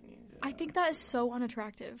honestly need. Yeah. I think that is so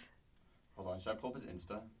unattractive. Hold on. Should I pull up his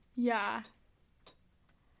Insta? Yeah.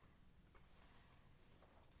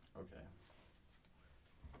 Okay.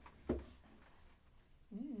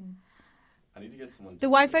 I need to get someone. The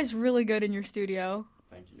Wi-Fi's really good in your studio.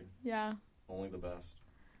 Thank you. Yeah. Only the best.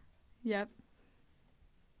 Yep.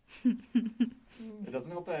 It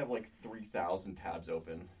doesn't help that I have like 3,000 tabs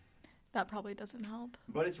open. That probably doesn't help.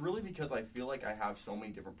 But it's really because I feel like I have so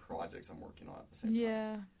many different projects I'm working on at the same time.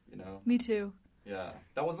 Yeah. You know? Me too. Yeah.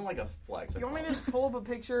 That wasn't like a flex. You want me to just pull up a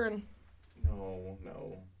picture and No.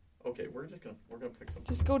 Okay, we're gonna pick something.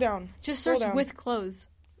 just go down? Just Scroll search down. with clothes.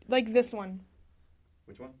 Like this one.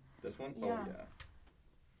 Which one? This one? Yeah. Oh yeah.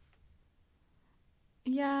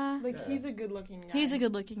 Yeah. Like Yeah. he's a good looking guy. He's a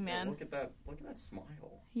good-looking Yeah, man. look at that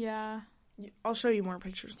smile. Yeah. I'll show you more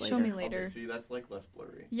pictures later. Show me later. Okay, see, that's like less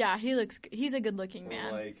blurry. Yeah, he's a good-looking Or,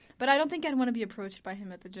 man. like, But I don't think I'd want to be approached by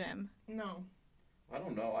him at the gym. No. I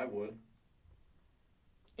don't know. I would.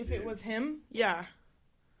 If Dude. it was him, yeah.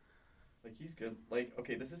 Like he's good. Like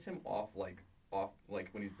okay, this is him off like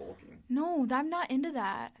when he's bulking. No, I'm not into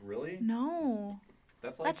that. Really? No.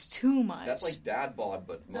 That's like That's too much. that's like dad bod,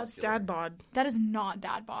 but muscular. That's dad bod. That is not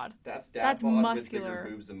dad bod. That's dad That's bod muscular. with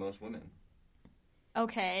bigger boobs than most women.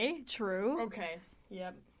 Okay, true. Okay.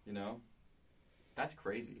 Yep. You know? That's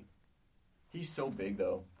crazy. He's so big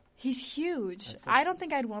though. He's huge. That's I don't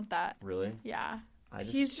think I'd want that. Really? Yeah.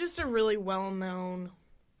 He's just a really well-known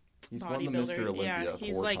he's won the bodybuilder. Mr. Olympia Yeah,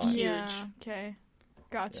 he's 4 like times. huge. Yeah. Okay.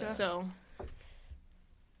 Gotcha. Yeah. So,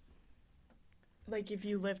 like, if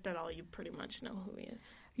you lift at all, you pretty much know who he is.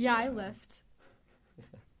 Yeah, I lift.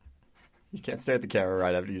 You can't stare at the camera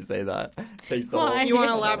right after you say that. Face the Why? whole. You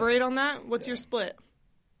want to elaborate on that? What's Yeah. your split?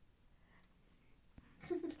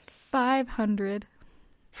 500.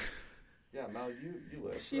 Yeah, Mal, you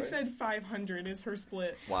live. She right? said 500 is her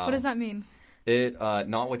split. Wow. What does that mean? It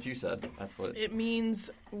not what you said. That's what. It means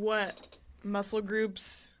what muscle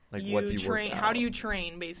groups Like, you what do you work train. out? How do you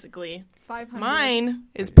train, basically? 500. Mine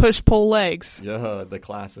is push-pull legs. Yeah, the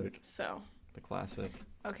classic. So, The classic.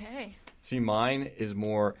 Okay. See, mine is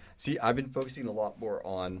more. See, I've been focusing a lot more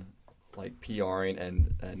on like PRing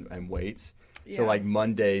and weights. So Yeah. like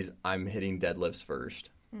Mondays, I'm hitting deadlifts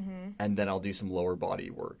first, mm-hmm. and then I'll do some lower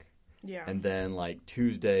body work, Yeah. and then like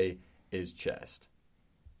Tuesday is chest,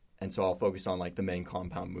 and so I'll focus on like the main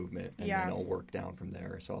compound movement, and Yeah. then I'll work down from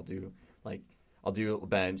there. So I'll do like I'll do a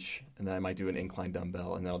bench, and then I might do an incline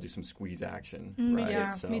dumbbell, and then I'll do some squeeze action. Me right? too. Yeah.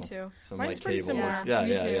 So, Me too. Some Mine's like pretty cables. similar. Yeah,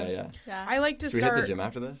 Me yeah, too. yeah, yeah. Yeah. I like to Should we hit start. the gym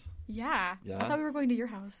after this? Yeah. Yeah. I thought we were going to your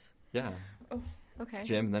house. Yeah. Okay.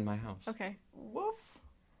 Gym, and then my house. Okay. Woof.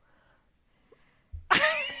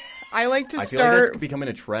 I like to I feel like start. that's becoming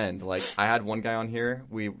a trend. Like, I had one guy on here,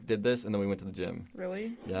 we did this, and then we went to the gym.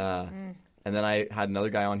 Really? Yeah. And then I had another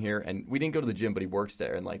guy on here, and we didn't go to the gym, but he works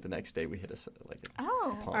there, and like the next day we hit a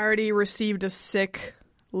Oh. pump. I already received a sick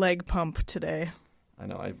leg pump today. I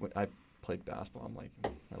know. I played basketball. I'm like,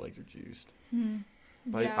 my legs are juiced. Hmm.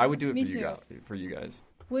 But Yeah, I would do it me for you guys.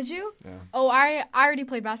 Would you? Yeah. Oh, I already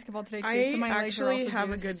played basketball today, too, I so my legs are actually also have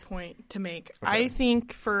juiced. a good point to make. Okay. I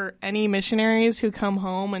think for any missionaries who come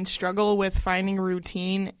home and struggle with finding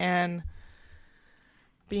routine and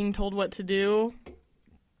being told what to do,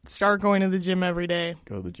 start going to the gym every day.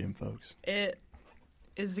 Go to the gym, folks. It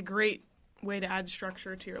is a great way to add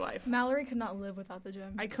structure to your life. Mallory could not live without the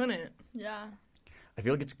gym. I couldn't. Yeah. I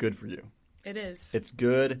feel like it's good for you. It is. It's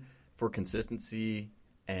good for consistency,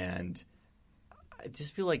 and I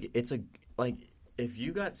just feel like it's like if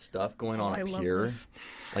you got stuff going on I up love here, this.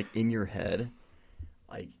 like in your head,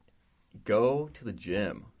 like go to the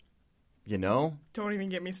gym. You know, Don't even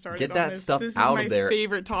get me started Get on that this. stuff This out is of my there.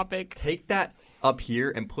 favorite topic. take that up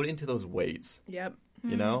here and put it into those weights. Yep.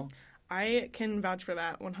 You know, I can vouch for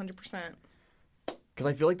that 100%. because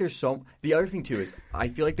I feel like there's the other thing too is I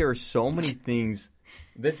feel like there are so many things.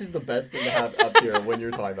 This is the best thing to have up here when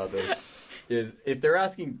you're talking about this. Is if they're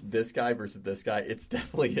asking this guy versus this guy, it's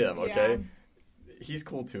definitely him. Okay, He's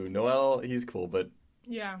cool too. Noel, he's cool, but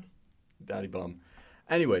Yeah. daddy bum.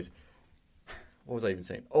 Anyways, what was I even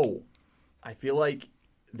saying? Oh, I feel like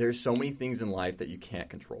there's so many things in life that you can't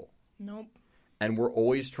control. Nope. And we're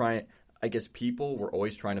always trying, I guess we're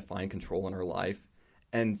always trying to find control in our life.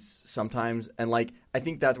 And sometimes, and like, I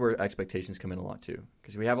think that's where expectations come in a lot too.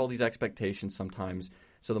 Because we have all these expectations sometimes.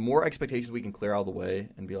 So the more expectations we can clear out of the way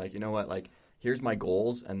and be like, you know what, like, here's my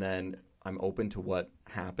goals, and then I'm open to what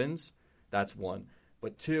happens. That's one.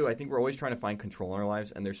 But two, I think we're always trying to find control in our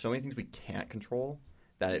lives. And there's so many things we can't control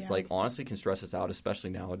that it's like, honestly, can stress us out, especially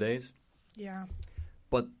nowadays. Yeah.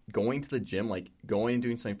 But going to the gym, like going and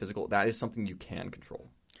doing something physical, that is something you can control.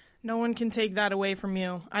 No one can take that away from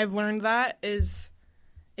you. I've learned that is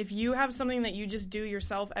if you have something that you just do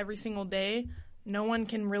yourself every single day, no one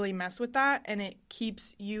can really mess with that, and it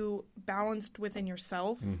keeps you balanced within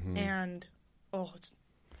yourself. And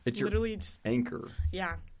it's literally just anchor.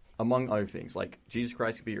 Yeah. Among other things, like Jesus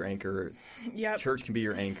Christ can be your anchor. Yep. Church can be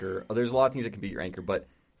your anchor. There's a lot of things that can be your anchor, but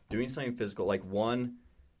doing something physical, like one,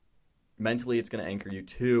 mentally it's going to anchor you.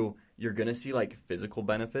 Two, you're going to see like physical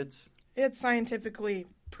benefits. It's scientifically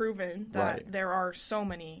proven that Right. there are so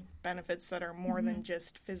many benefits that are more than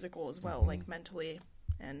just physical as well, like mentally.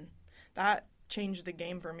 And that changed the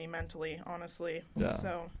game for me mentally, honestly. Yeah.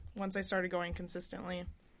 So once I started going consistently.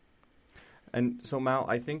 And so Mal,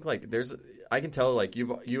 I think like I can tell like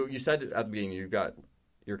you said at the beginning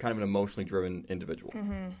you're kind of an emotionally driven individual.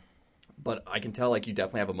 But I can tell like you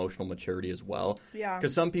definitely have emotional maturity as well. Yeah.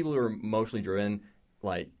 Because some people who are emotionally driven,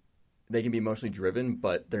 like they can be emotionally driven,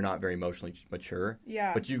 but they're not very emotionally mature.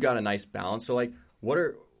 Yeah. But you've got a nice balance. So like,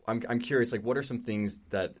 I'm curious, like what are some things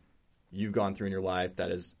that you've gone through in your life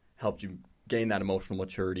that has helped you gain that emotional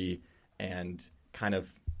maturity and kind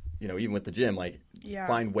of, you know, even with the gym, like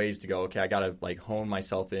find ways to go, okay, I got to like hone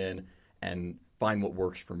myself in and find what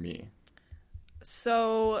works for me.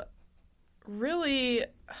 So really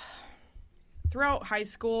throughout high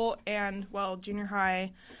school and, well, junior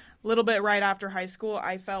high, a little bit right after high school,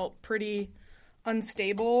 I felt pretty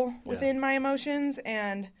unstable within my emotions.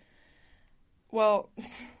 And, well,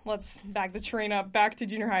 let's back the train up back to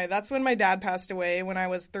junior high. That's when my dad passed away when I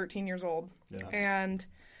was 13 years old. Yeah. And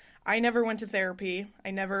I never went to therapy.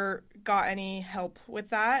 I never got any help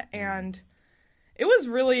with that. And it was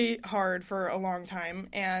really hard for a long time.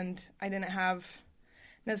 And I didn't have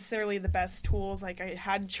necessarily the best tools. Like I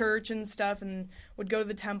had church and stuff and would go to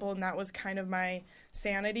the temple, and that was kind of my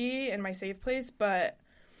sanity and my safe place. But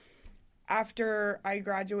after I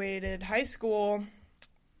graduated high school,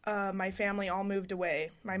 my family all moved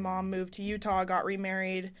away. My mom moved to Utah, got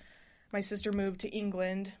remarried. My sister moved to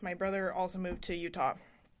England. My brother also moved to Utah.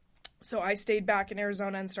 So I stayed back in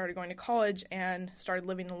Arizona and started going to college and started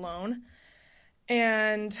living alone.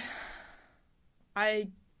 And I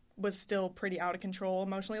was still pretty out of control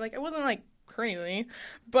emotionally. Like, it wasn't, like, crazy,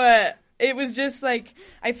 but it was just, like,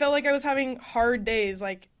 I felt like I was having hard days,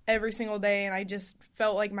 like, every single day, and I just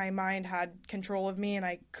felt like my mind had control of me, and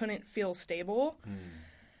I couldn't feel stable.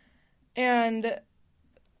 And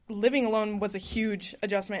living alone was a huge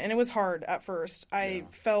adjustment, and it was hard at first. I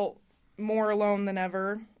felt more alone than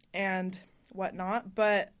ever and whatnot.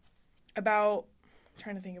 But I'm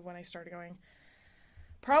trying to think of when I started going.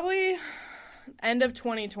 Probably end of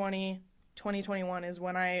 2020, 2021 is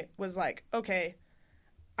when I was like, okay,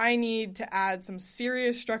 I need to add some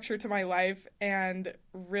serious structure to my life and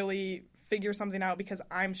really figure something out because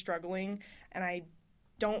I'm struggling and I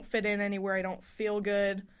don't fit in anywhere. I don't feel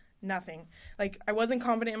good. Nothing. Like, I wasn't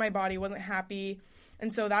confident in my body, wasn't happy.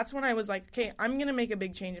 And so that's when I was like, okay, I'm going to make a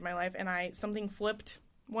big change in my life. And something flipped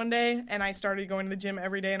one day and I started going to the gym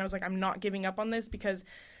every day. And I was like, I'm not giving up on this because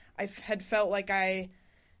I had felt like I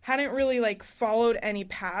hadn't really like followed any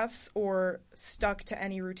paths or stuck to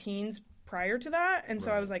any routines prior to that. And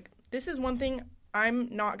so I was like, this is one thing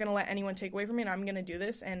I'm not going to let anyone take away from me, and I'm going to do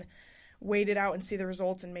this and wait it out and see the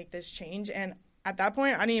results and make this change. And at that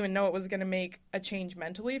point, I didn't even know it was going to make a change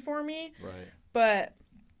mentally for me. Right. But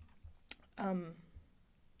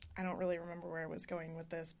I don't really remember where I was going with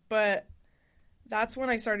this, but that's when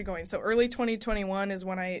I started going. So early 2021 is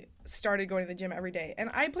when I started going to the gym every day. And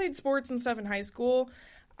I played sports and stuff in high school.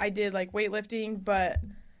 I did like weightlifting, but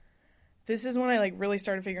this is when I like really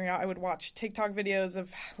started figuring out. I would watch TikTok videos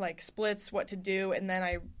of like splits, what to do, and then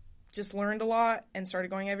I just learned a lot and started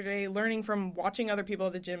going every day. Learning from watching other people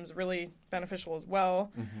at the gym is really beneficial as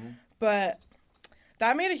well. Mm-hmm. But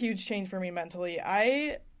that made a huge change for me mentally.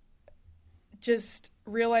 I just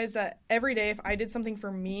realized that every day, if I did something for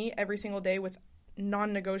me every single day with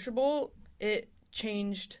non-negotiable, it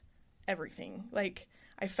changed everything. Like,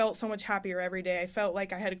 I felt so much happier every day. I felt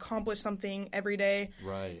like I had accomplished something every day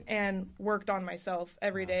and worked on myself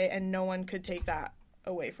every day, and no one could take that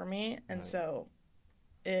away from me. And so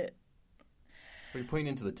it... Well, you're putting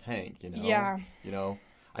into the tank, you know? Yeah. You know?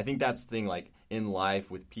 I think that's the thing, like, in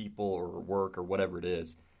life with people or work or whatever it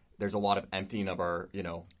is, there's a lot of emptying of our, you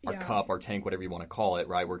know, our cup, our tank, whatever you want to call it,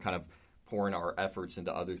 right? We're kind of pouring our efforts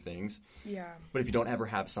into other things. Yeah. But if you don't ever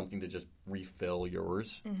have something to just refill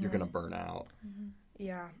yours, you're going to burn out. Mm-hmm.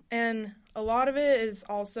 Yeah. And a lot of it is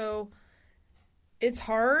also, it's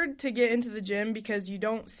hard to get into the gym because you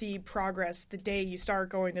don't see progress the day you start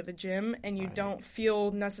going to the gym, and you don't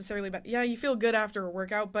feel necessarily bad. Yeah, you feel good after a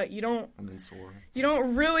workout, but you don't, I've been sore. You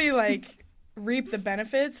don't really like reap the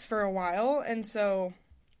benefits for a while. And so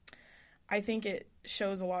I think it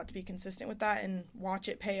shows a lot to be consistent with that and watch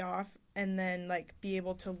it pay off, and then like be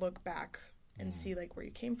able to look back and see like where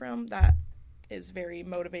you came from. That is very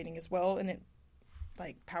motivating as well, and it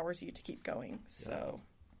like powers you to keep going. So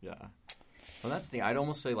yeah. Well, that's the thing. I'd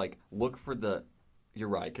almost say like look for the. You're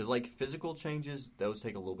right, because like physical changes, those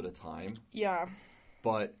take a little bit of time. Yeah.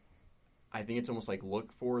 But I think it's almost like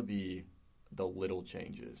look for the little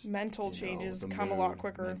changes. Mental changes come mood, a lot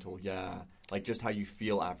quicker. Mental, yeah. Like just how you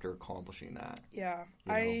feel after accomplishing that. Yeah.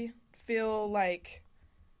 You know? I feel like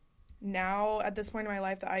now at this point in my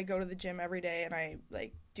life that I go to the gym every day and I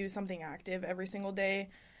like do something active every single day,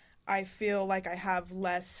 I feel like I have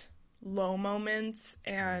less low moments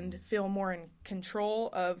and feel more in control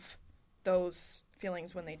of those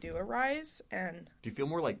feelings when they do arise. And do you feel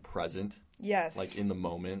more like present? Yes. Like in the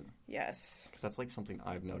moment? Yes. Because that's like something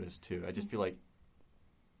I've noticed too. I just feel like,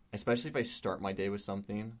 especially if I start my day with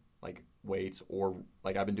something like weights, or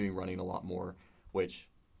like I've been doing running a lot more, which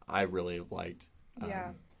I really have liked.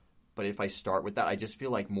 Yeah. But if I start with that, I just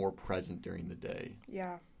feel like more present during the day.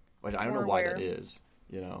 Yeah. Which I don't know why that is,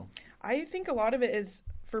 you know? I think a lot of it is,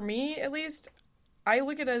 for me at least, I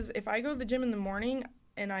look at it as if I go to the gym in the morning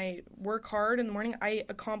and I work hard in the morning, I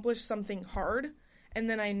accomplish something hard, and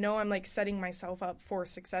then I know I'm like setting myself up for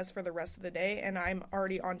success for the rest of the day, and I'm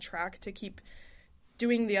already on track to keep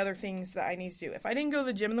doing the other things that I need to do. If I didn't go to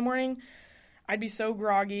the gym in the morning, I'd be so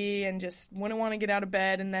groggy and just wouldn't want to get out of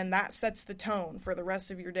bed, and then that sets the tone for the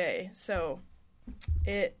rest of your day. So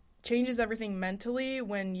it changes everything mentally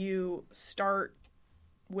when you start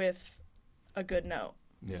with a good note.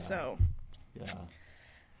 Yeah. So, yeah,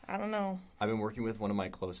 I don't know. I've been working with one of my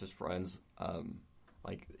closest friends,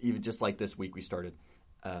 like even just like this week we started,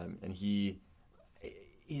 and he's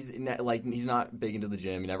not big into the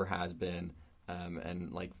gym. He never has been,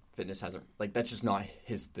 and like fitness hasn't, like that's just not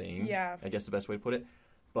his thing. Yeah, I guess the best way to put it.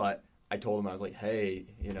 But I told him, I was like, hey,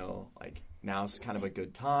 you know, like now's kind of a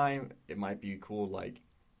good time. It might be cool, like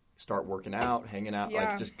start working out, hanging out,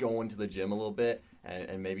 like just going to the gym a little bit,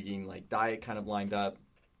 and maybe getting like diet kind of lined up.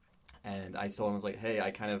 And I told him, I was like, hey,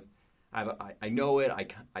 I know it.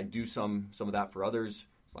 I do some of that for others.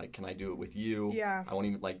 It's like, can I do it with you? Yeah. I won't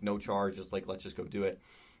even, like, no charge. Just like, let's just go do it.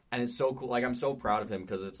 And it's so cool. Like, I'm so proud of him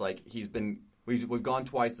because it's like we've gone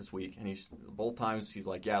twice this week, and both times he's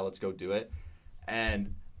like, yeah, let's go do it.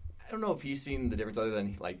 And don't know if he's seen the difference other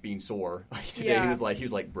than like being sore. Like today he was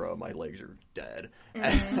like, bro, my legs are dead.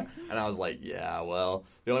 And I was like, yeah, well,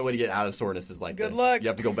 the only way to get out of soreness is like good luck. You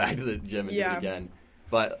have to go back to the gym and do it again.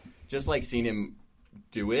 But just like seeing him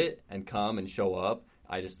do it and come and show up,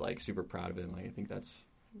 I just like super proud of him. Like I think that's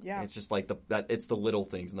it's just like it's the little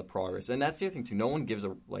things and the progress. And that's the other thing too. No one gives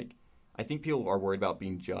a like. I think people are worried about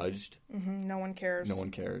being judged. Mm-hmm. No one cares. No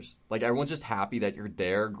one cares. Like, everyone's just happy that you're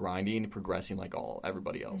there, grinding, progressing like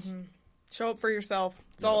everybody else. Mm-hmm. Show up for yourself.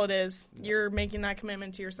 That's all it is. Yeah. You're making that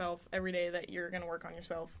commitment to yourself every day that you're going to work on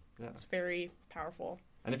yourself. Yeah. It's very powerful.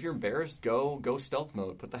 And if you're embarrassed, go stealth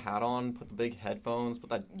mode. Put the hat on, put the big headphones, put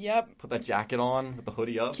that jacket on, put the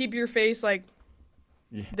hoodie up. Keep your face like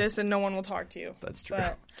this and no one will talk to you. That's true.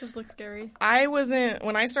 But just looks scary.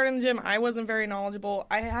 When I started in the gym, I wasn't very knowledgeable.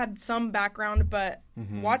 I had some background, but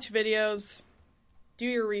watch videos, do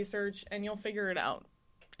your research, and you'll figure it out.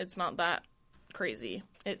 It's not that crazy.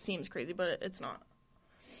 It seems crazy, but it's not.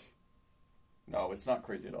 No, it's not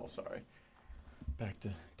crazy at all, sorry. Back to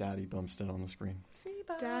Daddy Bumstead on the screen.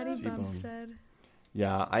 Daddy Bumstead.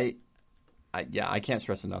 Yeah, I can't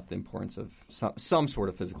stress enough the importance of some sort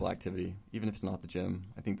of physical activity, even if it's not the gym.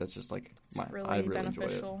 I think that's just like I really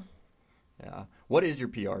beneficial. Enjoy it. Yeah. What is your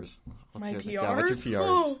PRs? My PRs? Yeah, what's your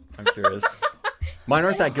PRs? I'm curious. Mine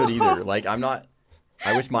aren't that good either. Like I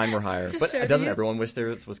wish mine were higher, but doesn't everyone wish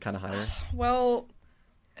theirs was kind of higher? Well,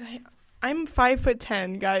 I'm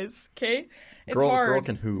 5'10", guys. Okay, it's hard. Girl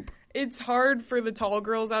can hoop. It's hard for the tall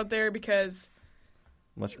girls out there because.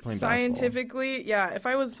 Unless you're playing scientifically, basketball. If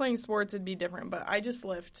I was playing sports, it'd be different. But I just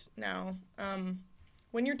lift now.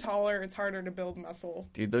 When you're taller, it's harder to build muscle.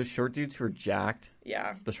 Dude, those short dudes who are jacked.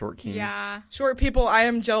 Yeah. The short kings. Yeah. Short people, I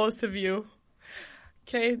am jealous of you.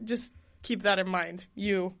 Okay? Just keep that in mind.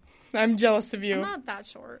 I'm jealous of you. I'm not that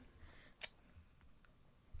short.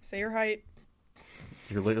 Say your height.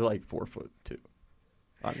 You're literally like 4'2".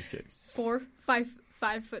 I'm just kidding.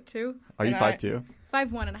 5'2". Are you 5'2"?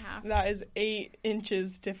 5'1.5". That is 8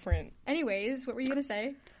 inches different. Anyways, what were you gonna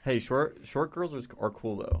say? Hey, short girls are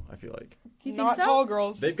cool though. I feel like you think not so? Tall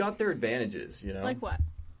girls. They've got their advantages, you know. Like what?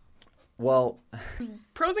 Well,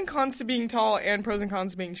 pros and cons to being tall and pros and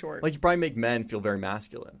cons to being short. Like you probably make men feel very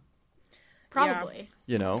masculine. Probably.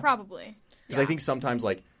 You know. Probably. Because I think sometimes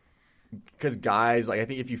because guys I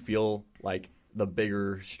think if you feel like the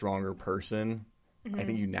bigger, stronger person. I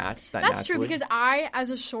think you That's naturally. True, because I,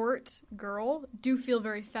 as a short girl, do feel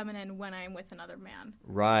very feminine when I'm with another man.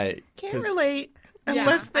 Right. Can't relate.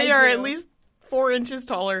 Unless they are at least 4 inches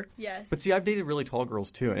taller. Yes. But see, I've dated really tall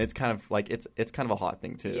girls too, and it's kind of like it's kind of a hot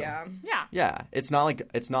thing too. Yeah. Yeah. Yeah. It's not like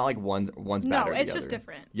one's better than the other. No, it's just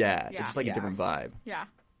different. Yeah. It's just like a different vibe. Yeah.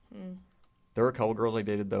 There were a couple girls I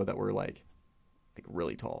dated though that were like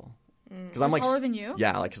really tall. Because I'm taller than you?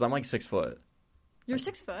 Yeah, because I'm like 6 foot. You're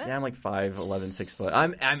 6 foot? Yeah, I'm like 5'11", 6 foot.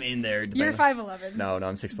 I'm in there. You're 5'11". No,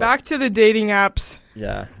 I'm 6 foot. Back to the dating apps.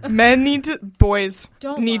 Yeah. Boys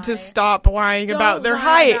need to stop lying about their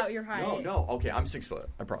height. About your height. No. Okay, I'm 6 foot.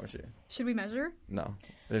 I promise you. Should we measure? No,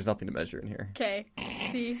 there's nothing to measure in here. Okay.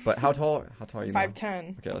 See. But how tall are you?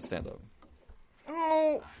 5'10". Okay, let's stand up.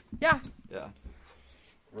 Oh. Yeah. Yeah.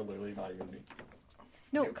 We're literally not even.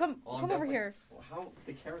 No, come over here. How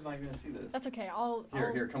the camera's not even gonna see this? That's okay.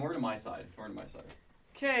 Here, come over to my side.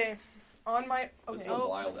 Okay, This is a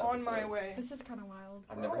wild episode. On my way. This is kind of wild.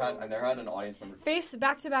 I've never had an audience member. Face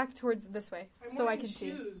back to back towards this way, so I can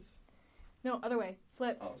shoes. see. No, other way.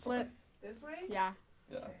 Flip. Flip. This way? Yeah.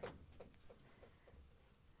 Yeah.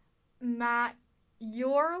 Matt,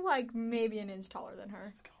 you're like maybe an inch taller than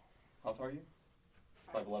her. How tall are you?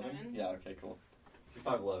 5'11"? Yeah. Okay. Cool. She's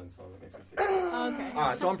 5'11", so that makes me 6. Okay.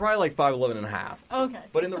 Alright, so I'm probably like 5'11 and a half. Okay.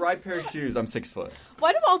 But in the right pair of shoes, I'm 6 foot.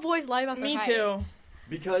 Why do all boys lie about their height? Me too.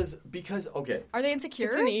 Because okay. Are they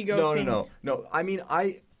insecure? It's an ego thing. No. I mean,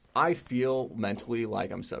 I feel mentally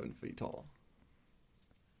like I'm 7 feet tall.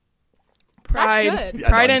 Pride. That's good. Yeah,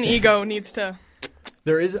 Pride and ego needs to...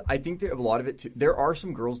 I think there a lot of it too. There are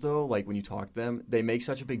some girls though, like when you talk to them, they make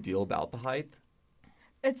such a big deal about the height.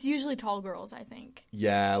 It's usually tall girls, I think.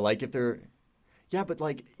 Yeah, like if they're... Yeah, but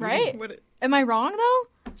like... Right? Am I wrong,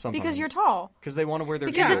 though? Sometimes. Because you're tall. Because they want to wear their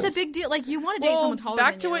Because clothes. it's a big deal. Like, you want to date someone taller than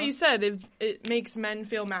you. Back to what you said. If it makes men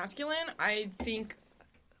feel masculine, I think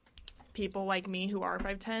people like me who are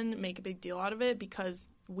 5'10" make a big deal out of it because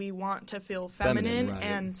we want to feel feminine right.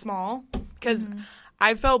 and small. Because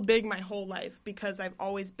I felt big my whole life because I've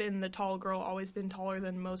always been the tall girl, always been taller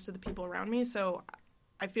than most of the people around me. So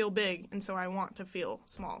I feel big, and so I want to feel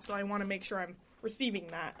small. So I want to make sure I'm receiving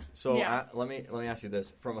that. So let me ask you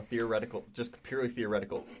this from a theoretical, just purely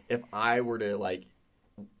theoretical. If I were to like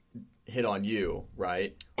hit on you,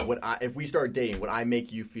 right? If we start dating, would I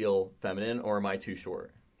make you feel feminine, or am I too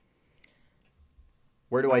short?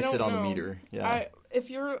 Where do I sit on the meter? Yeah. If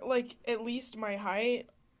you're like at least my height,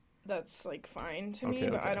 that's like fine to me,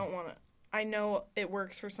 but I don't want to. I know it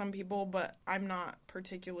works for some people, but I'm not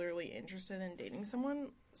particularly interested in dating someone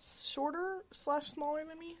shorter/smaller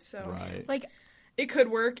than me. So, right. Like, it could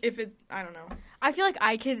work if it. I don't know. I feel like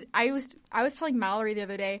I could. I was telling Mallory the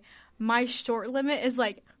other day, my short limit is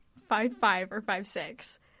like 5'5" or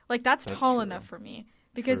 5'6". Like that's tall true. enough for me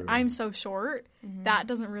because True. I'm so short. Mm-hmm. That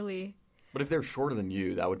doesn't really. But if they're shorter than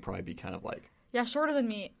you, that would probably be kind of like. Yeah, shorter than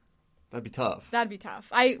me. That'd be tough. That'd be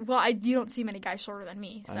tough. You don't see many guys shorter than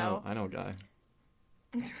me, so. I know a guy.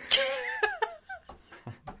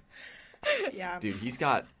 Yeah. Dude, he's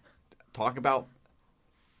got talk about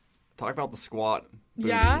the squat booty.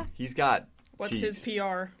 Yeah? He's got What's cheeks. his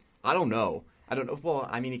PR? I don't know. Well,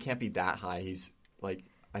 I mean, he can't be that high. He's like,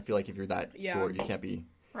 I feel like if you're that short, you can't be.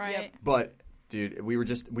 Right. Yep. But dude, we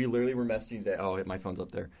literally were messaging today. Oh, my phone's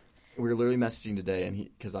up there. We were literally messaging today, and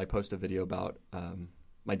because I posted a video about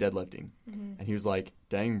my deadlifting, and he was like,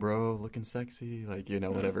 "Dang, bro, looking sexy," like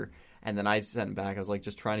whatever. And then I sent him back. I was like,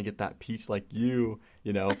 "Just trying to get that peach like you."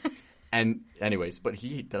 And anyways, but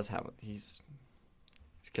he does have it. He's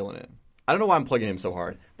killing it. I don't know why I'm plugging him so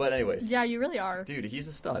hard, but anyways. Yeah, you really are. Dude, he's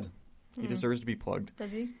a stud. He deserves to be plugged.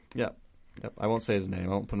 Does he? Yep. I won't say his name. I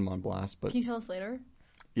won't put him on blast, but Can you tell us later?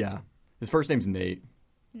 yeah, his first name's Nate.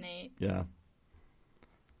 Nate. Yeah.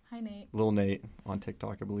 Hi, Nate. Little Nate on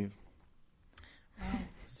TikTok, I believe. Wow.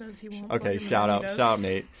 Says he won't. Okay, shout out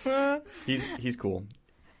Nate. He's cool.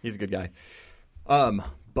 He's a good guy.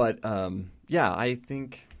 Yeah, I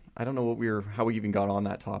think I don't know how we even got on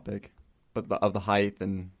that topic, but of the height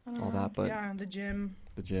and all that. But yeah, the gym,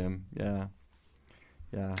 yeah.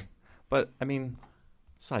 But I mean,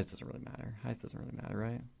 size doesn't really matter. Height doesn't really matter,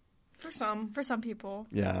 right? For some people.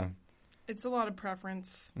 Yeah. It's a lot of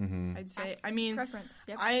preference, I'd say. That's I mean, preference.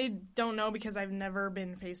 Yep. I don't know because I've never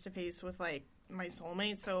been face to face with like my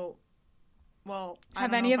soulmate. So,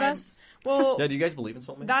 have any of us? Well, yeah. Do you guys believe in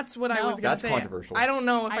soulmates? That's what I was going to say. That's controversial. I don't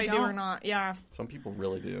know if I do or don't. not. Yeah, Some people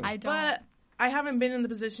really do. I don't. but I haven't been in the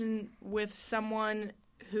position with someone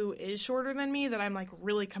who is shorter than me that I'm like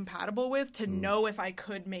really compatible with to know if I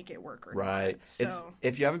could make it work or right. not. So. It's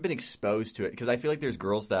if you haven't been exposed to it, because I feel like there's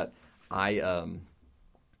girls that I've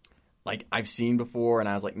seen before, and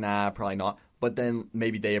I was like, nah, probably not. But then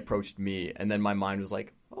maybe they approached me, and then my mind was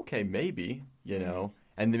like, okay, maybe, and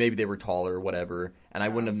then maybe they were taller or whatever, and I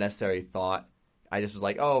wouldn't have necessarily thought. I just was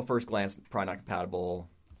like, oh, first glance, probably not compatible.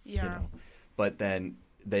 Yeah. But then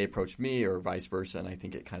they approached me, or vice versa, and I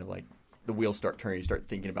think it kind of like the wheels start turning. You start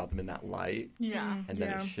thinking about them in that light, Yeah. and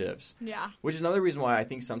then it shifts. Yeah. Which is another reason why I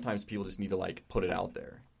think sometimes people just need to like put it out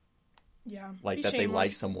there. Yeah. Like Be that shameless. they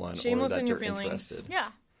like someone Shameless or that in your they're feelings. interested. Yeah,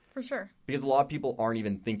 for sure. Because a lot of people aren't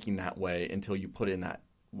even thinking that way until you put in that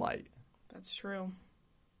light. That's true.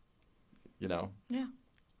 Yeah.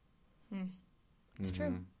 It's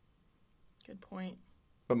true. Good point.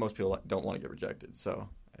 But most people don't want to get rejected, so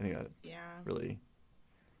I think that really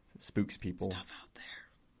spooks people. Stuff out there.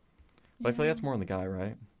 But I feel like that's more on the guy,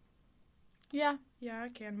 right? Yeah. Yeah,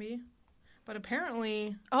 it can be. But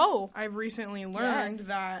apparently, I've recently learned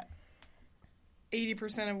that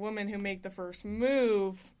 80% of women who make the first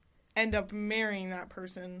move end up marrying that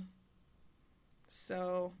person.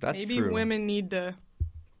 So That's maybe true. women need to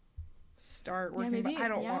start working. maybe, but I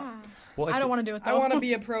don't want. Well, I don't want to do it though. I want to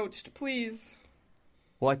be approached, please.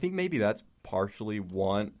 Well, I think maybe that's partially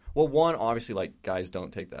one. Well, one, obviously, like, guys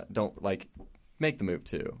don't like, make the move,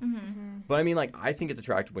 too. Mm-hmm. But, I mean, like, I think it's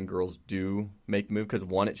attractive when girls do make the move because,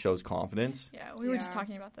 one, it shows confidence. Yeah, we were just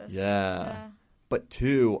talking about this. Yeah. But,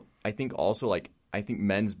 two, I think also, like, I think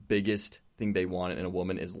men's biggest thing they want in a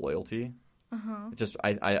woman is loyalty. Just,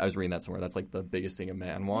 I was reading that somewhere. That's, like, the biggest thing a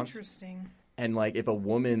man wants. Interesting. And, like, if a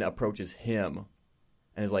woman approaches him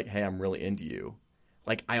and is like, hey, I'm really into you,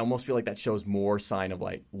 like, I almost feel like that shows more sign of,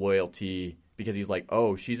 like, loyalty because he's like,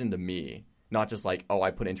 oh, she's into me. Not just like, oh,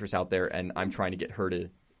 I put interest out there and I'm trying to get her to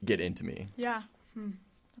get into me. Yeah.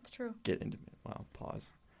 That's true. Get into me. Wow, pause.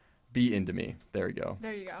 Be into me. There you go.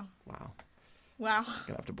 There you go. Wow. Wow.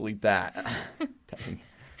 Gonna have to believe that. Dang.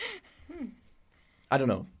 I don't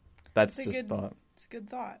know. That's just a thought. It's a good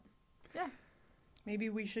thought. Yeah. Maybe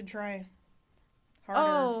we should try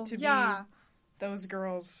harder to be those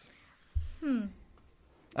girls. I don't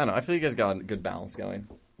know. I feel you guys got a good balance going.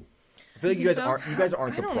 I feel like you guys aren't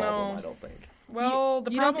the problem, I don't think. Well,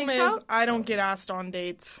 the you don't problem think is so? I don't get asked on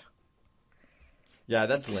dates. Yeah,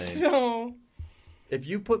 that's lame. So, If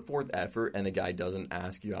you put forth effort and a guy doesn't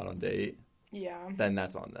ask you out on date, yeah. then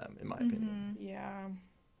that's on them, in my opinion. Yeah.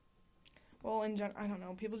 Well, I don't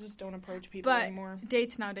know. People just don't approach people But anymore.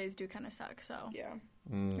 dates nowadays do kind of suck, so Yeah.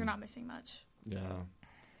 you're not missing much. Yeah.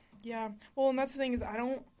 Yeah. Well, and that's the thing is I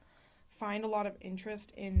don't find a lot of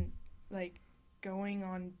interest in, like, going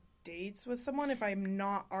on dates with someone if I'm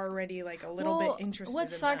not already, like, a little bit interested What in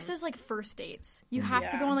sucks them. is, like, first dates. You have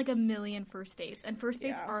to go on, like, a million first dates, and first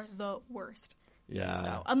dates are the worst. Yeah.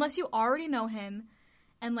 So, unless you already know him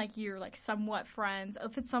and, like, you're, like, somewhat friends,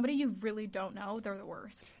 if it's somebody you really don't know, they're the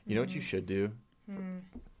worst. You know what you should do?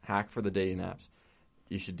 Hack for the dating apps.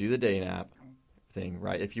 You should do the dating app thing,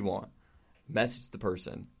 right, if you want. Message the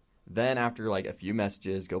person. Then after, like, a few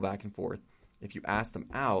messages, go back and forth. If you ask them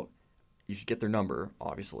out, you should get their number,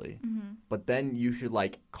 obviously. But then you should,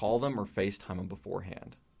 like, call them or FaceTime them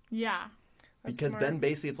beforehand. Yeah. That's Because smart. then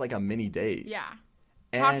basically it's like a mini date. Yeah.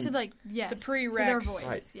 And Talk to, like, yes. The to prereqs. their voice.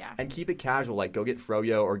 Right. Yeah. And keep it casual, like go get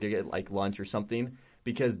froyo or go get like lunch or something,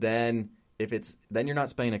 because then then you're not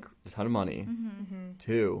spending a ton of money.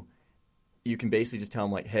 Two, you can basically just tell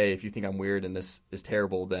them like, hey, if you think I'm weird and this is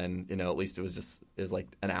terrible, then at least it was like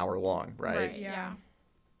an hour long, right? Yeah.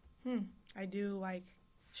 I do like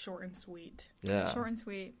short and sweet. Yeah. Short and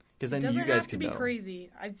sweet. Because It then doesn't you guys have to can be know.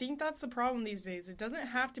 crazy. I think that's the problem these days. It doesn't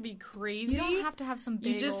have to be crazy. You don't have to have some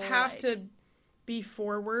big You just have to be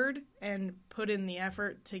forward and put in the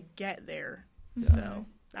effort to get there. So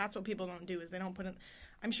that's what people don't do is they don't put in.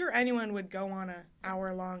 I'm sure anyone would go on a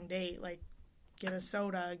hour-long date, like get a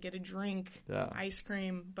soda, get a drink, ice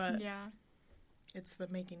cream, but it's the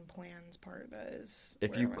making plans part that is.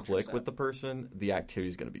 If you click with the person, the activity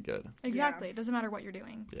is going to be good. Exactly. It doesn't matter what you're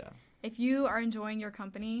doing. Yeah. If you are enjoying your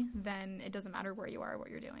company, then it doesn't matter where you are or what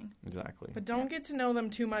you're doing. Exactly. But don't get to know them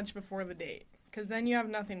too much before the date, because then you have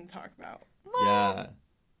nothing to talk about. Yeah.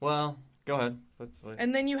 Well, go ahead.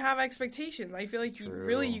 And then you have expectations. I feel like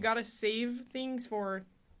True. you got to save things for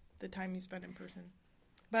the time you spend in person.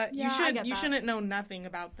 But Yeah, I get you that. shouldn't know nothing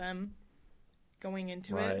about them going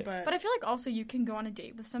into it. But I feel like also you can go on a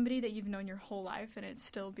date with somebody that you've known your whole life and it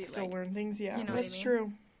still be still like learn things. Yeah, you know that's what I mean?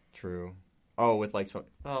 true. True. Oh, with like some.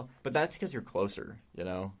 Oh, but that's because you're closer.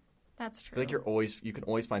 That's true. I feel like you can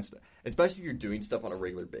always find stuff, especially if you're doing stuff on a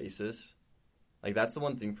regular basis. Like that's the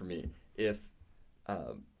one thing for me. If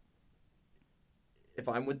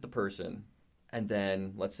I'm with the person, and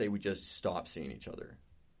then let's say we just stop seeing each other,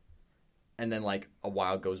 and then like a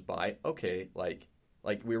while goes by, okay, like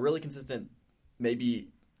we're really consistent. Maybe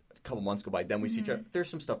a couple months go by, then we see each other. There's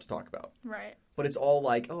some stuff to talk about, right? But it's all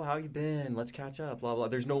like, oh, how you been? Let's catch up. Blah blah.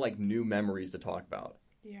 There's no like new memories to talk about.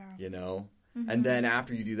 Yeah. And then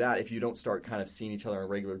after you do that, if you don't start kind of seeing each other on a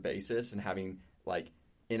regular basis and having like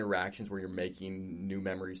interactions where you're making new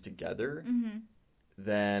memories together,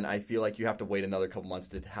 then I feel like you have to wait another couple months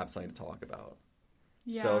to have something to talk about.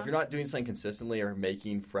 Yeah. So if you're not doing something consistently or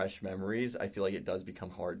making fresh memories, I feel like it does become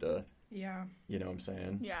hard to, you know what I'm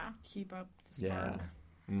saying? Yeah. Keep up the spark.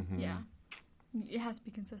 Yeah. Mm-hmm. Yeah. It has to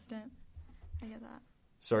be consistent. I get that.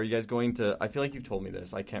 So are you guys going to, I feel like you've told me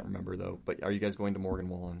this, I can't remember though, but are you guys going to Morgan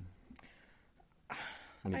Wallen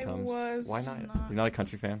when he comes? Why not? You're not a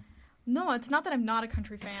country fan? No, it's not that I'm not a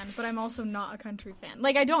country fan, but I'm also not a country fan.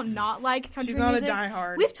 Like, I don't not like country She's not music. a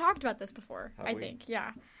diehard. We've talked about this before, Have I we? think.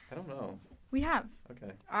 Yeah. I don't know. We have.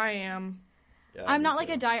 Okay. I am. Yeah, I'm me not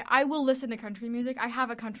like too. I will listen to country music. I have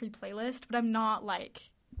a country playlist, but I'm not like,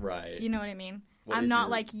 Right. you know what I mean? What I'm is not your-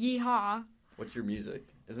 like, yeehaw. What's your music?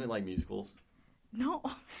 Isn't it like musicals? No.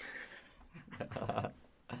 Got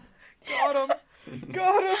him.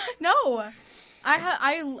 Got him. No.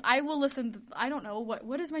 I will listen to, I don't know.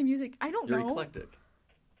 What is my music? I don't You're know. eclectic.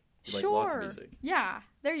 You like Sure. lots of music. Yeah.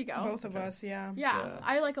 There you go. Both of us, yeah. Yeah. Yeah.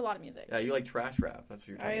 I like a lot of music. Yeah, you like trash rap. That's what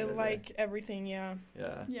you're talking I about. like everything, yeah.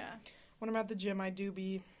 Yeah. Yeah. When I'm at the gym, I do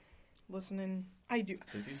be listening. I do.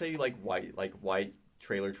 Did you say you like white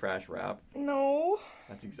trailer trash rap? No.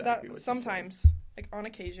 That's exactly what you sometimes, like on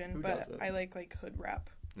occasion, Who but doesn't? I like hood rap.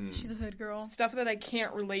 said. She's a hood girl. Stuff that I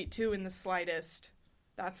can't relate to in the slightest.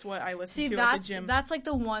 That's what I listen See, to at the gym. that's like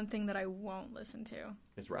the one thing that I won't listen to.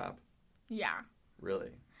 It's rap. Yeah. Really?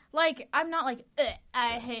 Like, I'm not like,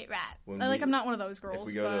 I hate rap. I'm not one of those girls. If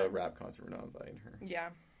we go but... to a rap concert, we're not inviting her. Yeah.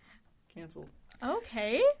 Canceled.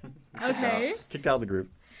 Okay. Okay. Kicked out of the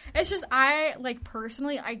group. It's just I like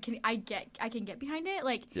personally I can get behind it.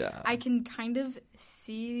 Like Yeah. I can kind of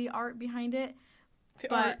see the art behind it. The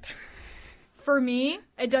But art. for me,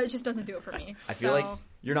 it just doesn't do it for me. I feel So, like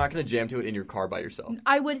you're not going to jam to it in your car by yourself.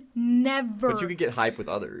 I would never. But you could get hype with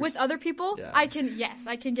others. with other people. Yeah. I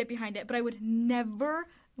can get behind it, but I would never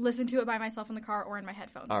listen to it by myself in the car or in my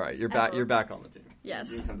headphones. All right, you're back. Ever. You're back on the team.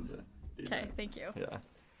 Yes. You're kind of the- Okay, thank you. Yeah.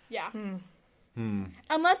 Yeah. Hmm.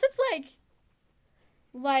 Unless it's like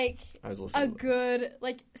like I was a listening. good,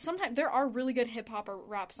 like, sometimes there are really good hip hop or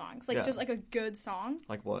rap songs, like just like a good song.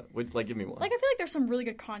 Like what? Which, like, give me one. Like I feel like there's some really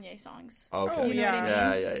good Kanye songs. Okay. Oh, You know what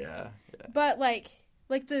I mean? Yeah. But like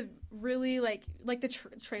the really like the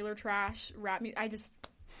trailer trash rap music, I just,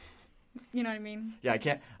 you know what I mean? Yeah,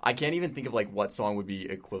 I can't even think of like what song would be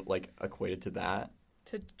equated to that.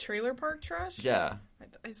 To trailer park trash? Yeah.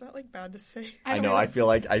 Is that like bad to say? I know. I feel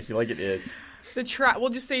like it is. We'll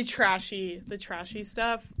just say trashy. The trashy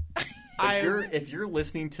stuff. If you're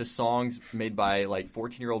listening to songs made by like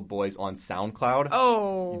 14-year-old boys on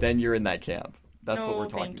SoundCloud, then you're in that camp. That's what we're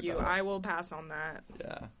talking thank you. about. I will pass on that.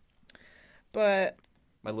 Yeah. But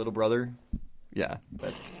My little brother, yeah.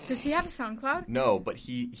 Does he have a SoundCloud? No, but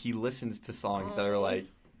he listens to songs that are like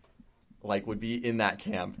would be in that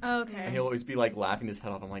camp. Oh, okay. And he'll always be like laughing his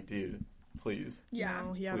head off. I'm like, dude, please. Yeah.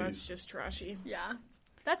 no, yeah, Please. that's just trashy. Yeah.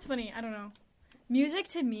 That's funny. I don't know. Music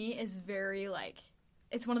to me is very like,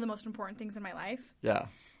 it's one of the most important things in my life. Yeah.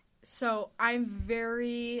 So I'm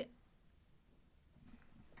very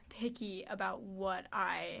picky about what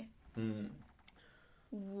I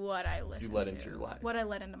listen You let to. into your life. What I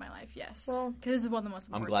let into my life, yes. Well, because this is one of the most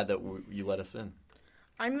I'm important. glad that you let us in.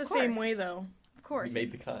 I'm the Of same course. way though. Of course. You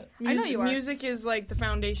made the cut. I know you are. Music is like the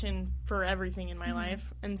foundation for everything in my life,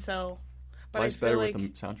 and so. But Life's I feel better like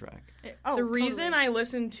with the soundtrack. the reason totally. I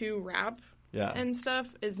listen to rap Yeah. and stuff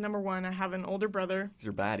is number one, I have an older brother,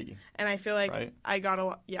 You're baddie. and I feel like Right? I got a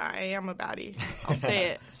lot. Yeah, I am a baddie. I'll say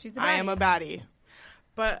it. She's a I am baddie. a baddie.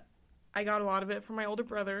 But I got a lot of it from my older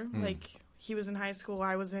brother. Hmm. Like, he was in high school,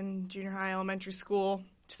 I was in junior high, elementary school,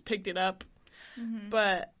 just picked it up. Mm-hmm.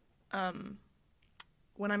 But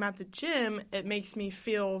when I'm at the gym, it makes me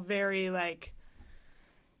feel very, like,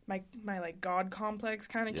 my like, God complex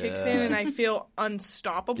kind of kicks in, Yeah. and I feel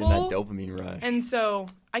unstoppable. Getting that dopamine rush. And so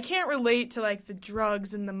I can't relate to, like, the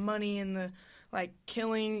drugs and the money and the, like,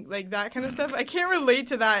 killing, like, that kind of stuff. I can't relate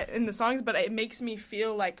to that in the songs, but it makes me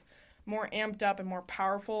feel, like, more amped up and more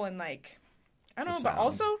powerful and, like, I don't know. But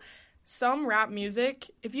also, some rap music,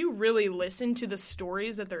 if you really listen to the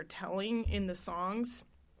stories that they're telling in the songs,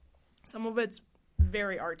 some of it's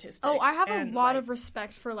very artistic. Oh, I have a and, lot like, of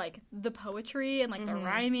respect for like the poetry and like the Don't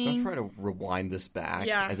rhyming. try to rewind this back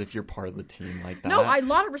as if you're part of the team like that. No, a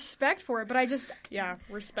lot of respect for it, but I just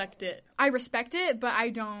respect it. I respect it, but I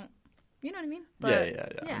don't. You know what I mean? But yeah.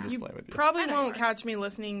 I'm just You playing with you. probably I know won't you are. catch me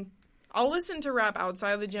listening. I'll listen to rap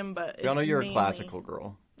outside of the gym, but We all know it's you're mainly... a classical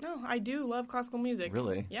girl. No, I do love classical music.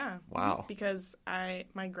 Really? Yeah. Wow. Because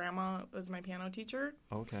my grandma was my piano teacher,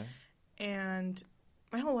 Okay. and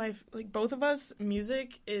my whole life, like, both of us,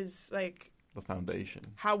 music is, like, The foundation.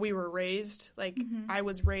 how we were raised. Like, I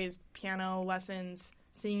was raised piano lessons,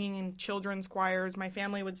 singing in children's choirs. My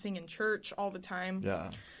family would sing in church all the time. Yeah.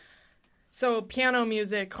 So piano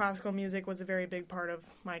music, classical music was a very big part of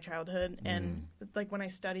my childhood. And, like, when I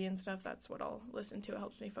study and stuff, that's what I'll listen to. It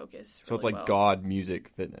helps me focus So it's really like well. God, music,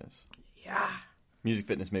 fitness. Yeah. Music,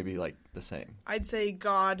 fitness may be like the same. I'd say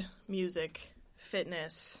God, music,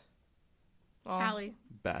 fitness. Well, Allie.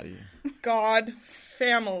 Baddie. God,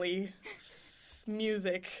 family,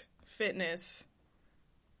 music, fitness,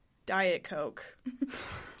 Diet Coke.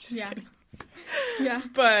 Just Yeah. kidding. Yeah.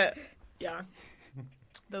 But, yeah.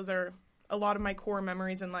 Those are a lot of my core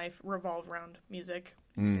memories in life revolve around music.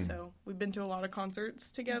 So we've been to a lot of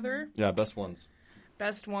concerts together. Yeah, best ones.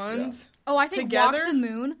 Best ones. Oh, I think Together? Walk the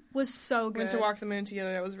Moon was so good. Went to Walk the Moon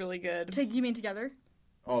together. That was really good. You mean together?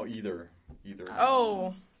 Oh, either.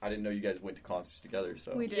 Oh. I didn't know you guys went to concerts together,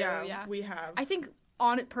 so. We do. Yeah. We have. I think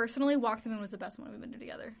on it personally, Walk the Moon was the best one we've been to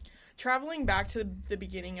together. Traveling back to the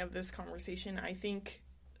beginning of this conversation, I think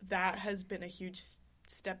that has been a huge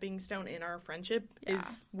stepping stone in our friendship. Yeah.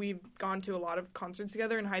 Is we've gone to a lot of concerts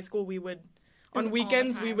together. In high school, we would was on all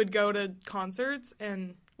weekends the we time. would go to concerts,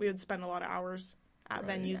 and we would spend a lot of hours at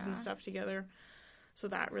venues and Yeah. stuff together. So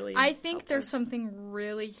that really I think helped there's us. something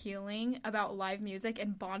really healing about live music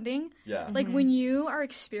and bonding. Yeah. Like when you are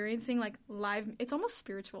experiencing like live, it's almost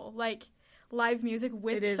spiritual. Like live music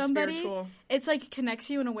with It is somebody, spiritual. it's like connects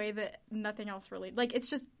you in a way that nothing else really. Like it's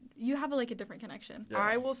just you have a different connection. Yeah.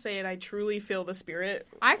 I will say it. I truly feel the spirit.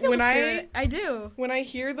 I feel when the spirit. I do. when I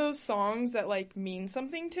hear those songs that like mean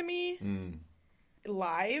something to me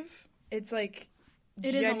live, it's like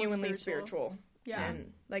It is almost genuinely spiritual. spiritual. Yeah.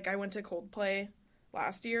 And like I went to Coldplay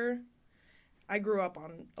last year. I grew up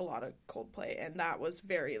on a lot of Coldplay, and that was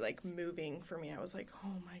very like moving for me. I was like,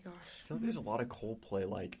 oh my gosh. I feel like there's a lot of Coldplay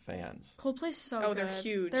like fans. Coldplay's so Oh, good. they're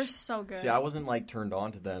huge. They're so good. See, I wasn't like turned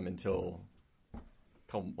on to them until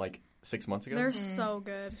like 6 months ago. They're so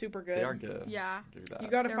good. Super good. They are good. Yeah. I'll give you that. You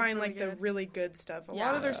got to They're find really like the good. really good stuff. A Yeah.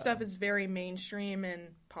 lot of their stuff is very mainstream and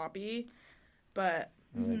poppy, but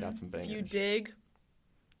And they got some If bangers. you dig,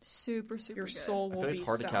 Super, super your good. soul I will feel be it's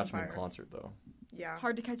hard to set catch on them in fire. concert, though. Yeah.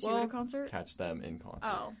 Hard to catch you Well, at a concert? Catch them in concert.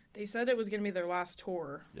 Oh. They said it was going to be their last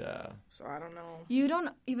tour, Yeah. so I don't know. You don't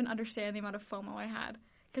even understand the amount of FOMO I had.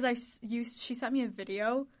 Because she sent me a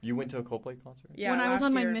video You went to a Coldplay concert? Yeah, when I was last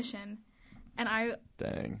on my year. mission. And I,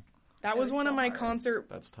 Dang. That It was was one so of my hard.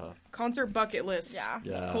 That's tough. concert bucket list. yeah.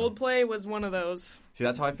 Yeah. Coldplay was one of those. See,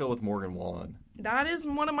 that's how I feel with Morgan Wallen. That is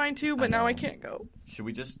one of mine too, I but now I know. can't go. Should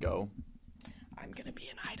we just go? I'm going to be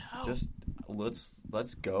in Idaho. Just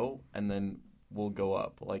let's go, and then we'll go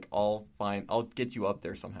up. Like I'll get you up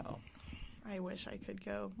there somehow. I wish I could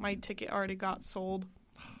go. My ticket already got sold.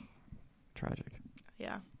 Tragic.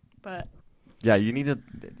 Yeah, but Yeah, you need to.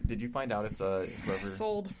 Did you find out if whoever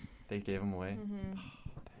sold. they gave them away?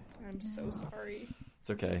 I'm so sorry. It's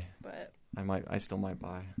okay. But I still might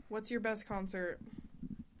buy. what's your best concert?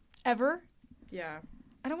 Ever? Yeah,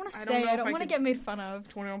 I don't want to I don't say. know I if don't I want to could- get made fun of.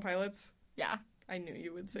 21 Pilots. Yeah. I knew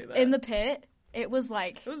you would say that. In the pit, it was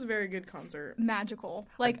like It was a very good concert. magical.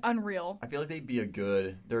 Like unreal. I feel like they're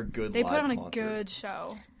a good They live put on a concert. good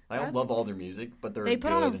show. I don't love all their music, but They put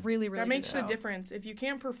good. on a really, really That makes good the show. difference. If you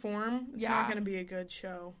can't perform, it's Yeah. not going to be a good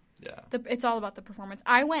show. Yeah. It's all about the performance.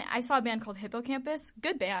 I saw a band called Hippocampus.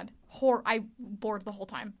 Good band. I bored the whole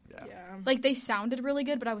time. Yeah. Yeah. Like, they sounded really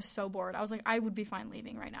good, but I was so bored. I was like, I would be fine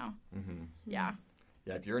leaving right now. Mm-hmm. Yeah.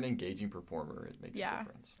 Yeah, if you're an engaging performer, it makes a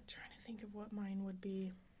difference. I'm trying to think of what mine would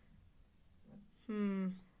be. I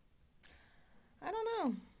don't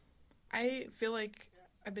know. I feel like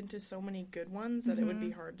I've been to so many good ones that it would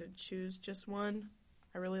be hard to choose just one.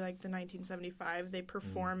 I really like the 1975. They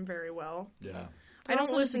perform very well. Yeah. They're I don't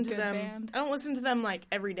also just a listen to good them. band. I don't listen to them like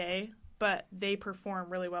every day, but they perform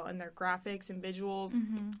really well in their graphics and visuals.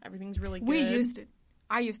 Everything's really good.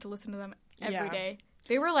 I used to listen to them every Yeah. day.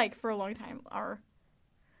 They were like, for a long time,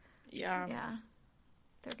 Yeah. yeah.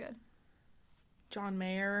 They're good. John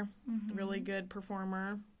Mayer, really good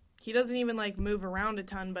performer. He doesn't even like move around a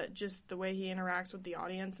ton, but just the way he interacts with the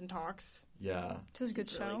audience and talks, Yeah. It was a good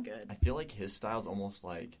it's show. really good. I feel like his style's almost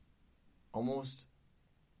kind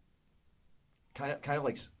of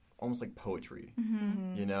like almost like poetry.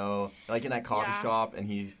 You know, like in that coffee Yeah. shop, and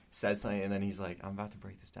he says something, and then he's like, "I'm about to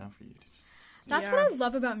break this down for you." That's Yeah. what I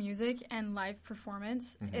love about music and live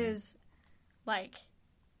performance is, like,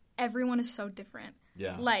 everyone is so different.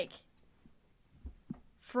 Yeah. Like,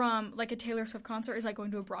 from, like, a Taylor Swift concert is like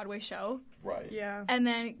going to a Broadway show. Right. Yeah. And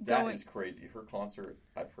then That going... is crazy. Her concert,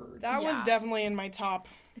 I've heard. That was Yeah. definitely in my top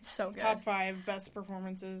It's so good. 5 best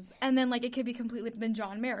performances. And then, like, it could be completely... Then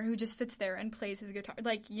John Mayer, who just sits there and plays his guitar.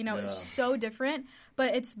 Like, you know, it's Yeah. so different.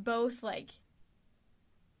 But it's both, like,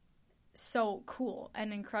 so cool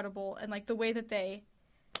and incredible. And, like, the way that they,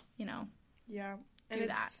 you know... Yeah. And Do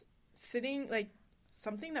it's that. sitting, like,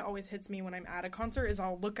 something that always hits me when I'm at a concert is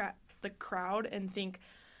I'll look at the crowd and think,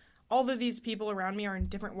 all of these people around me are in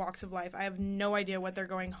different walks of life. I have no idea what they're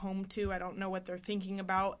going home to. I don't know what they're thinking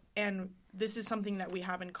about. And this is something that we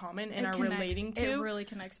have in common and It are connects- relating to. It really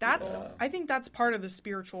connects That's people. Yeah. I think that's part of the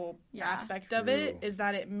spiritual Yeah. aspect of True. it, is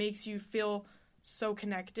that it makes you feel so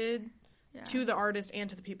connected Yeah. to the artist and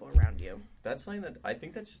to the people around you. That's something that I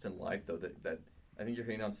think that's just in life, though. That I think you're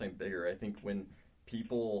hitting on something bigger. I think when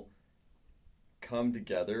people come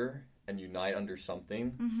together and unite under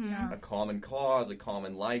something, Yeah. a common cause, a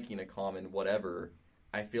common liking, a common whatever,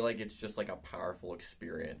 I feel like it's just like a powerful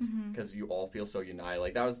experience because you all feel so united.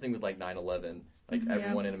 Like that was the thing with like 9/11. Like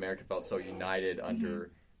everyone in America felt so united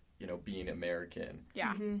under, you know, being American.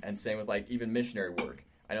 Yeah. And same with like even missionary work.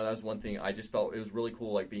 I know that was one thing I just felt it was really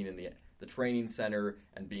cool, like being in the training center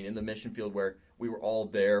and being in the mission field where we were all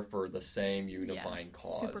there for the same unifying Yes.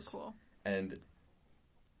 cause. Super cool. And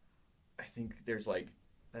I think there's like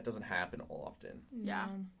that doesn't happen all often. Yeah.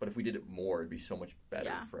 But if we did it more, it'd be so much better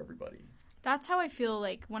Yeah. for everybody. That's how I feel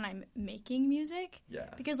like when I'm making music. Yeah.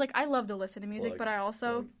 Because, like, I love to listen to music, Plug, but I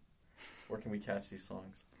also... plug. Where can we catch these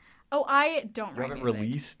songs? Oh, I don't You write haven't music.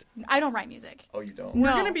 released? I don't write music. Oh, you don't? No.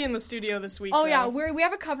 We're going to be in the studio this week. Oh, though. yeah, we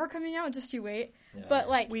have a cover coming out, just you wait. Yeah. But,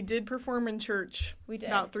 like... We did perform in church We did.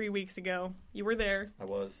 about 3 weeks ago. You were there. I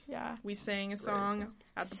was. Yeah. We sang a song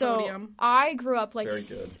at the So, podium. I grew up, like... Very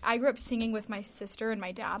good. I grew up singing with my sister and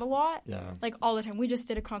my dad a lot. Yeah. Like, all the time. We just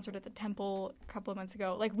did a concert at the Temple a couple of months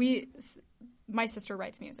ago. Like, my sister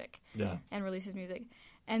writes music. Yeah. And releases music.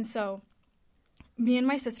 And so, me and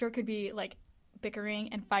my sister could be, like, bickering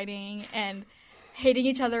and fighting and hating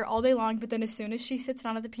each other all day long, but then as soon as she sits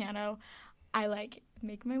down at the piano, I, like,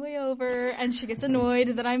 make my way over, and she gets annoyed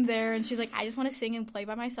that I'm there, and she's like, I just want to sing and play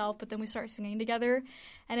by myself, but then we start singing together,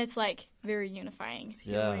 and it's, like, very unifying.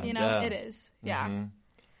 Yeah. You know? yeah. It is. Yeah. Mhm.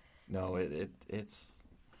 No, it's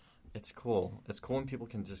It's cool. It's cool when people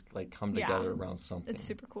can just like come together around something. It's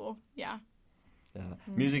super cool. Yeah. Yeah.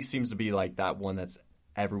 Music seems to be like that one that's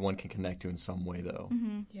everyone can connect to in some way, though.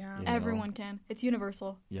 Yeah. You know? Everyone can. It's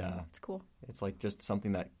universal. Yeah. It's cool. It's like just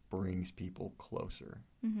something that brings people closer,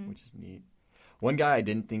 which is neat. One guy I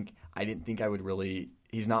didn't think I would really.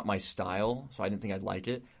 He's not my style, so I didn't think I'd like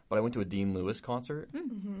it. But I went to a Dean Lewis concert,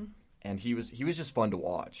 and he was just fun to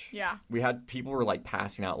watch. Yeah. We had people were like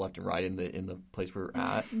passing out left and right in the place we were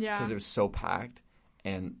at because it was so packed,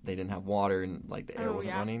 and they didn't have water and like the air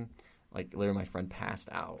wasn't running. Like literally, my friend passed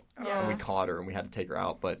out, and we caught her and we had to take her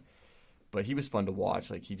out. But he was fun to watch.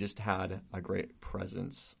 Like he just had a great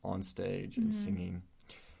presence on stage and singing.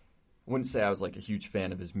 I wouldn't say I was like a huge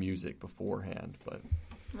fan of his music beforehand,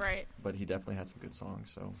 but he definitely had some good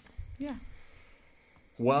songs. So yeah.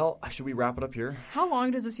 Well, should we wrap it up here? How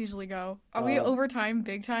long does this usually go? Are we over time,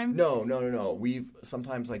 big time? No. We've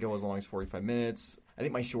sometimes I go as long as 45 minutes. I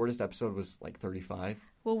think my shortest episode was like 35.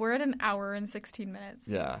 Well, we're at an hour and 16 minutes.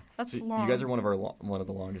 Yeah, that's so long. You guys are one of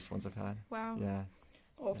the longest ones I've had. Wow. Yeah.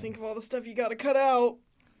 Oh, think of all the stuff you got to cut out.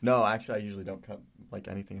 No, actually, I usually don't cut like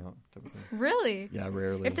anything out. Really? Yeah,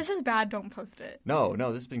 rarely. If this is bad, don't post it. No,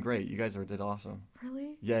 this has been great. You guys did awesome.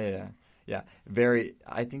 Really? Yeah. Very.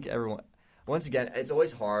 I think everyone. Once again, it's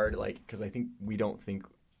always hard, like, because I think we don't think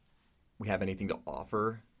we have anything to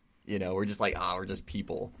offer. You know, we're just like, we're just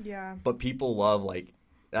people. Yeah. But people love, like,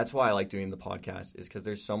 that's why I like doing the podcast, is because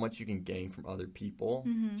there's so much you can gain from other people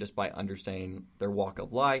just by understanding their walk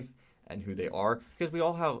of life and who they are. Because we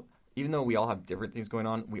all have, even though we all have different things going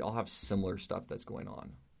on, we all have similar stuff that's going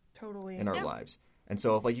on. Totally. In our lives. And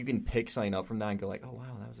so if, like, you can pick something up from that and go, like, oh,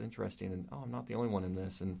 wow, that was interesting. And, oh, I'm not the only one in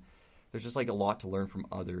this. And there's just, like, a lot to learn from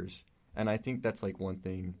others. And I think that's, like, one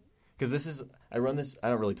thing. Because I run this, I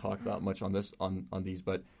don't really talk about much on this, on these,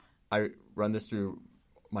 but I run this through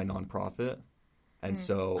my nonprofit. And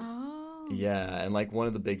so, yeah, and, like, one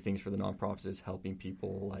of the big things for the nonprofit is helping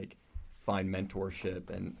people, like, find mentorship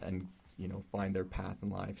and you know, find their path in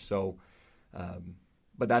life. So,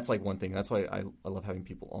 but that's, like, one thing. That's why I love having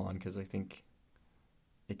people on, because I think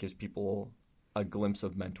it gives people a glimpse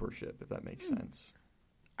of mentorship, if that makes sense.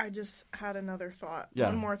 I just had another thought. Yeah,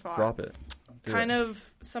 one more thought. Drop it. Kind of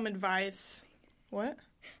some advice. What?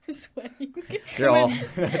 I'm sweating. They're all. Dude,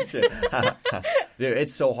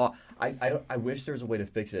 it's so hot. I wish there was a way to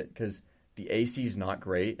fix it, because the AC is not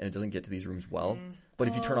great and it doesn't get to these rooms well. But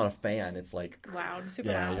if you turn on a fan, it's like loud,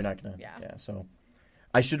 super loud. You're not gonna. Yeah. So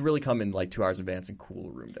I should really come in like 2 hours in advance and cool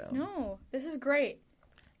the room down. No, this is great.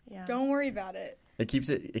 Yeah. Don't worry about it. It keeps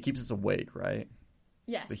us awake, right?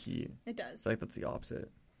 Yes. The heat. It does. I feel like that's the opposite.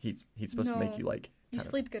 Heat's supposed to make you like. You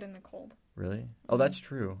sleep good in the cold. Really? Oh, that's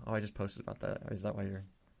true. Oh, I just posted about that. Is that why you're?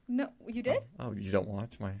 No, you did? Oh, you don't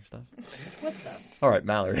watch my stuff? What stuff? All right,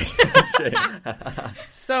 Mallory.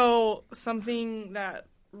 So something that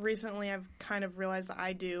recently I've kind of realized that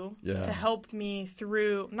I do to help me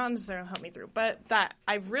through, not necessarily help me through, but that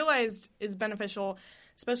I've realized is beneficial,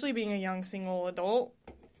 especially being a young single adult,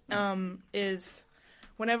 is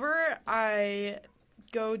whenever I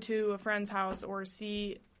go to a friend's house or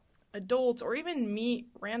see adults or even meet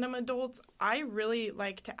random adults, I really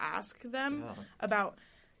like to ask them about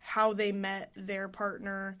how they met their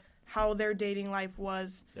partner, how their dating life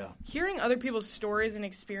was. Yeah. Hearing other people's stories and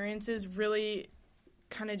experiences really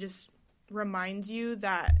kind of just reminds you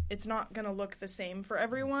that it's not going to look the same for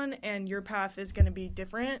everyone and your path is going to be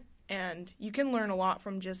different, and you can learn a lot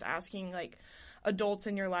from just asking like adults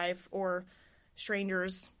in your life or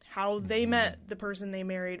strangers how they met the person they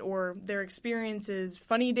married or their experiences,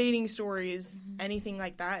 funny dating stories, anything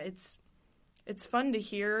like that. It's fun to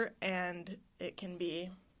hear, and it can be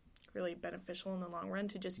really beneficial in the long run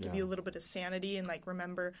to just give you a little bit of sanity and like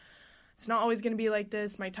remember it's not always going to be like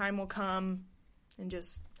this. My time will come, and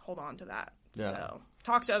just hold on to that. Yeah. So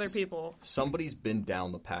talk to other people. Somebody's been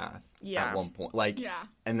down the path at one point.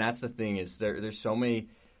 And that's the thing is there's so many,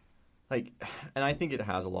 like, and I think it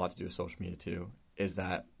has a lot to do with social media too, is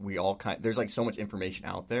that we all there's like so much information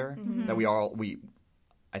out there that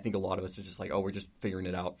I think a lot of us are just like, oh, we're just figuring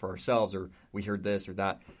it out for ourselves, or we heard this or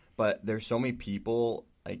that. But there's so many people,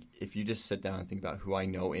 like, if you just sit down and think about who I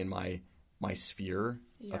know in my sphere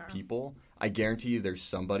of people, I guarantee you there's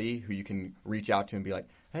somebody who you can reach out to and be like,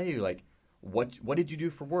 hey, like, what did you do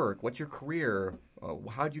for work? What's your career?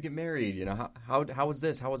 How'd you get married? You know, how was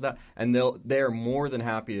this? How was that? And they're more than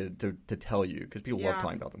happy to tell you, because people love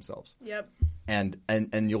talking about themselves. Yep. And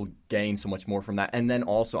you'll gain so much more from that. And then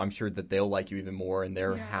also, I'm sure that they'll like you even more, and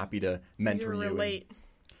they're happy to mentor you. Relate.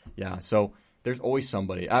 So there's always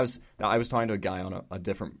somebody. I was talking to a guy on a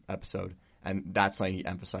different episode, and that's something he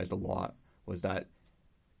emphasized a lot, was that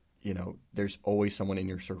you know, there's always someone in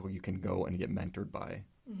your circle you can go and get mentored by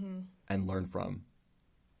and learn from.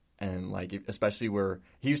 And, like, especially where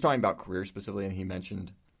he was talking about career specifically, and he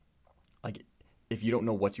mentioned, like, if you don't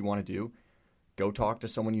know what you want to do, go talk to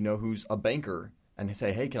someone you know who's a banker and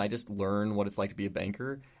say, hey, can I just learn what it's like to be a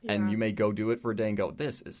banker? Yeah. And you may go do it for a day and go,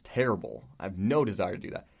 this is terrible. I have no desire to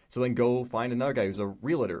do that. So then go find another guy who's a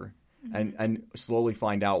realtor and slowly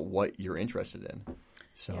find out what you're interested in.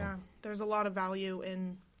 So yeah, there's a lot of value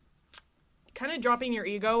in kind of dropping your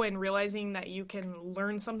ego and realizing that you can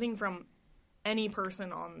learn something from any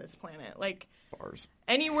person on this planet. Like, bars.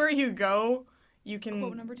 Anywhere you go, you can,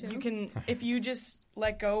 quote number 2. You can, if you just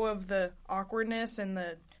let go of the awkwardness and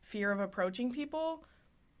the fear of approaching people,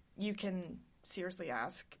 you can seriously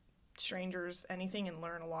ask strangers anything and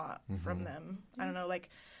learn a lot from them. I don't know, like,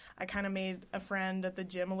 I kind of made a friend at the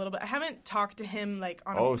gym a little bit. I haven't talked to him, like,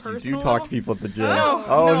 on a personal so you do talk to people at the gym.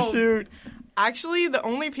 No. Shoot. Actually, the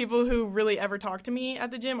only people who really ever talk to me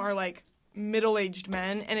at the gym are, like, middle-aged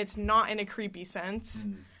men, and it's not in a creepy sense.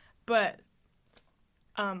 But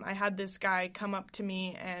I had this guy come up to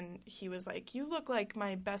me, and he was like, you look like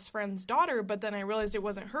my best friend's daughter, but then I realized it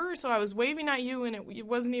wasn't her, so I was waving at you, and it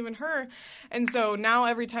wasn't even her. And so now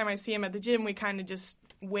every time I see him at the gym, we kind of just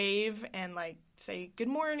wave and, like, say, good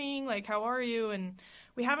morning, like, how are you? And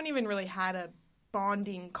we haven't even really had a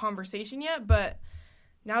bonding conversation yet, but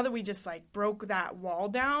now that we just, like, broke that wall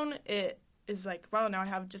down, it is like, well, now I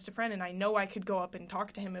have just a friend, and I know I could go up and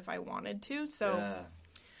talk to him if I wanted to, so... Yeah.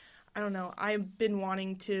 I don't know. I've been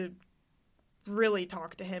wanting to really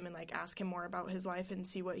talk to him and, like, ask him more about his life and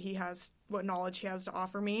see what knowledge he has to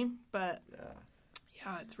offer me. But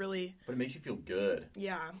yeah, it's really. But it makes you feel good.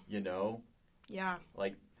 Yeah. You know. Yeah.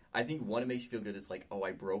 Like, I think one, it makes you feel good. It's like, oh,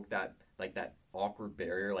 I broke that awkward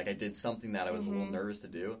barrier. Like, I did something that I was a little nervous to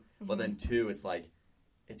do. But then 2, it's like,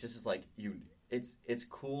 it just is like it's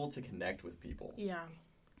cool to connect with people. Yeah.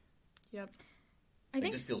 Yep. It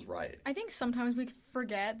just feels right. I think sometimes we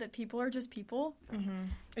forget that people are just people.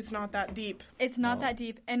 It's not that deep. It's not that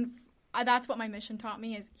deep. And that's what my mission taught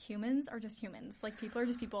me is humans are just humans. Like, people are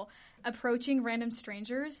just people. Approaching random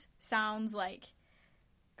strangers sounds, like,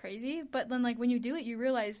 crazy. But then, like, when you do it, you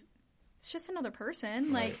realize it's just another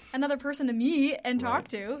person. Right. Like, another person to meet and talk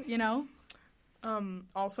to, you know?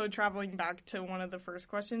 Also, traveling back to one of the first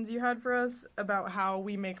questions you had for us about how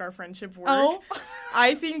we make our friendship work. Oh.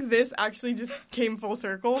 I think this actually just came full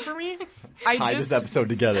circle for me. Tie this episode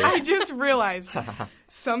together. I just realized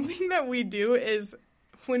something that we do is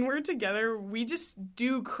when we're together, we just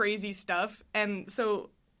do crazy stuff. And so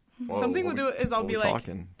something we'll do is I'll be like,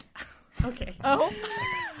 talking? Okay. Oh.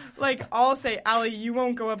 Like, I'll say, Allie, you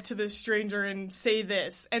won't go up to this stranger and say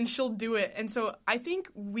this, and she'll do it. And so I think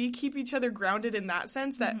we keep each other grounded in that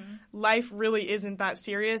sense, that life really isn't that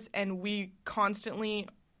serious, and we constantly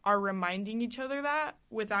are reminding each other that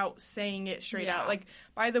without saying it straight out. Like,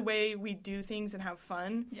 by the way we do things and have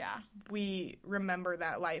fun, we remember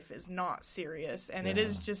that life is not serious, and it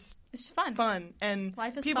is just it's fun. Fun. And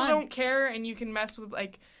life is people fun. don't care, and you can mess with,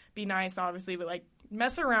 like, be nice, obviously, but, like,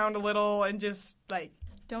 mess around a little and just, like,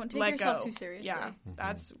 don't take yourself too seriously. Yeah,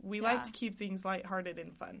 we like to keep things lighthearted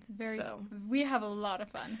and fun. We have a lot of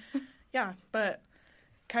fun. Yeah, but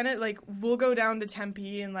kind of, like, we'll go down to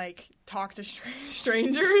Tempe and, like, talk to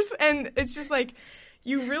strangers, and it's just, like,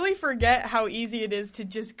 you really forget how easy it is to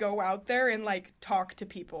just go out there and, like, talk to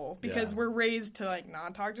people, because we're raised to, like,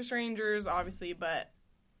 not talk to strangers, obviously, but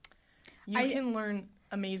you can learn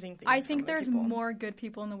amazing things. I think there's more good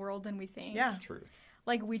people in the world than we think. Yeah. Truth.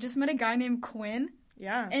 Like, we just met a guy named Quinn.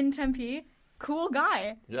 Yeah. In Tempe. Cool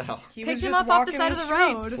guy. Yeah. Picked him up off the side of the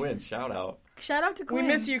road. Quinn, shout out. Shout out to Quinn.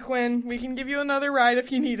 We miss you, Quinn. We can give you another ride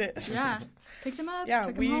if you need it. Yeah. Picked him up,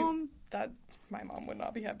 took him home. My mom would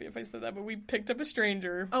not be happy if I said that, but we picked up a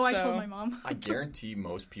stranger. Oh, I told my mom. I guarantee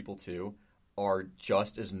most people, too, are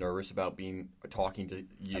just as nervous about talking to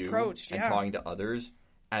you and talking to others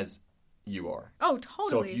as you are. Oh, totally.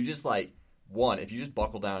 So if you just, like, if you just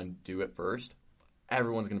buckle down and do it first,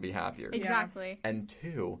 everyone's going to be happier. Exactly. And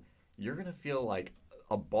 2, you're going to feel like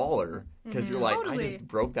a baller because you're like, I just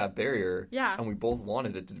broke that barrier. Yeah. And we both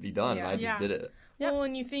wanted it to be done, and I just did it. Yep. Well,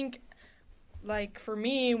 and you think, like, for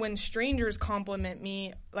me, when strangers compliment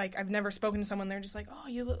me, like, I've never spoken to someone, they're just like, oh,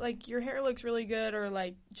 you look like your hair looks really good, or,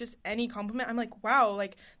 like, just any compliment. I'm like, wow,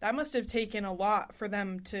 like, that must have taken a lot for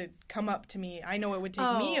them to come up to me. I know it would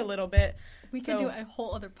take me a little bit, We could do a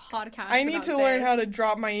whole other podcast. I need to learn how to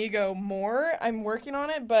drop my ego more. I'm working on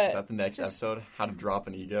it, but... Is that the next episode? How to drop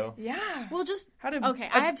an ego? Yeah. We'll just... How to... Okay,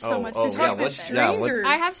 I have so much to say talk about to this. strangers.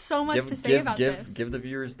 I have so much to say about this. Give the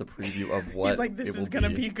viewers the preview of what He's like, this it will is going to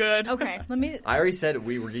be good. Okay, let me... I already said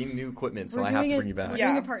we were getting new equipment, so I have to bring you back. We're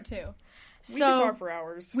Yeah. doing a part 2. We could talk for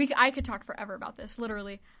hours. I could talk forever about this,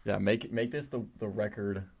 literally. Yeah, make this the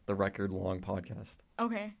record long podcast.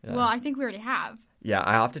 Okay. Yeah. Well, I think we already have. Yeah,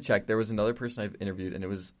 I have to check. There was another person I've interviewed, and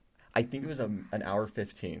I think it was an hour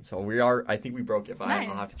 15. So I think we broke it, but Nice.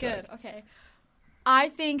 I'll have to Good. check. Okay. I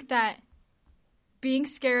think that being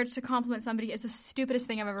scared to compliment somebody is the stupidest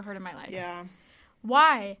thing I've ever heard in my life. Yeah.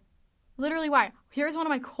 Why? Literally, why? Here's one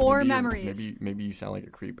of my core memories. Maybe you sound like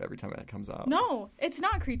a creep every time that comes out. No, it's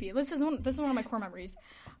not creepy. This is one of my core memories.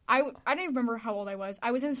 I don't even remember how old I was.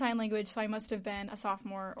 I was in sign language, so I must have been a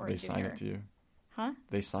sophomore or a junior. They sign it to you? Huh?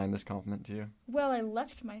 They signed this compliment to you? Well, I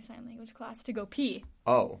left my sign language class to go pee.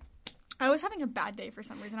 Oh. I was having a bad day for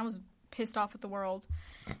some reason. I was pissed off at the world.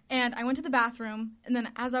 And I went to the bathroom, and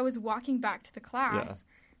then as I was walking back to the class,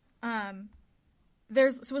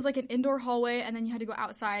 it was like an indoor hallway, and then you had to go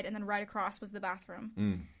outside, and then right across was the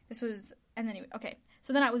bathroom. So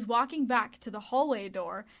then I was walking back to the hallway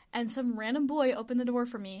door, and some random boy opened the door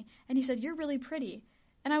for me, and he said, "You're really pretty."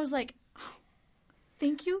 And I was like, oh,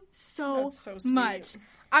 thank you so sweet. much.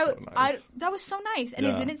 That was so nice, and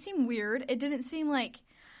it didn't seem weird. It didn't seem like...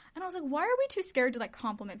 And I was like, why are we too scared to, like,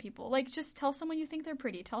 compliment people? Like, just tell someone you think they're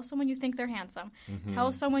pretty. Tell someone you think they're handsome. Mm-hmm.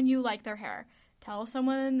 Tell someone you like their hair. Tell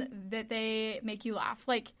someone that they make you laugh.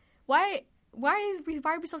 Like, why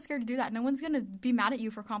are we so scared to do that? No one's going to be mad at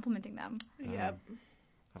you for complimenting them. Yep.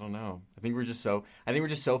 I don't know. I think we're just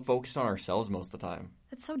so focused on ourselves most of the time.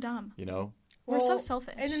 It's so dumb. You know? We're so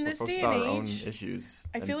selfish. And in this we're day focused and on our own age, issues.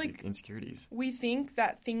 I feel like insecurities. We think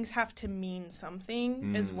that things have to mean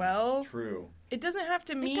something as well. True. It doesn't have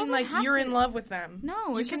to mean doesn't like have you're to. in love with them.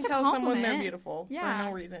 No, you it's can just a tell someone compliment. they're beautiful for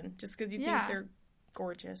no reason, just because you think they're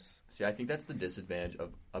gorgeous. See, I think that's the disadvantage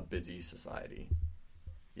of a busy society.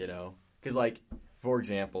 You know, because like, for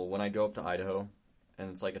example, when I go up to Idaho, and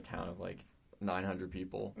it's like a town of like 900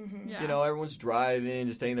 people. Mm-hmm. Yeah. You know, everyone's driving,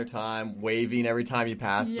 just taking their time, waving every time you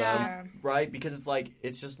pass them, right? Because it's like,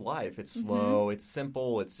 it's just life. It's slow, it's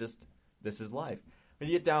simple, it's just, this is life. When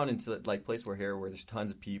you get down into like place where there's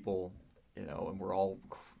tons of people, you know, and we're all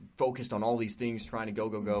focused on all these things, trying to go,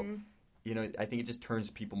 you know, I think it just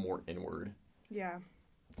turns people more inward. Yeah.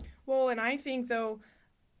 Well, and I think, though,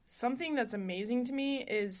 something that's amazing to me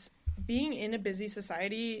is being in a busy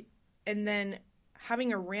society and then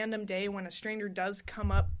having a random day when a stranger does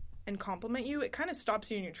come up and compliment you, it kind of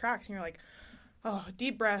stops you in your tracks. And you're like, oh,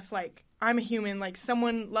 deep breath, like, I'm a human. Like,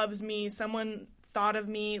 someone loves me. Someone thought of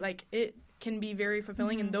me. Like, it can be very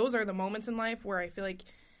fulfilling. And those are the moments in life where I feel like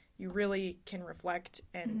you really can reflect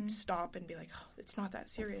and stop and be like, oh, it's not that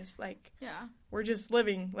serious. Like, we're just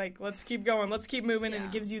living. Like, let's keep going. Let's keep moving. And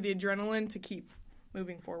it gives you the adrenaline to keep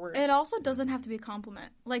moving forward. It also doesn't have to be a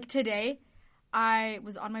compliment. Like, today, I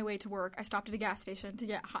was on my way to work. I stopped at a gas station to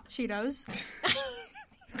get hot Cheetos.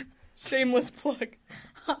 Shameless plug.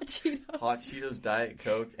 Hot Cheetos. Hot Cheetos, Diet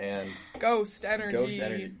Coke, and Ghost Energy. Ghost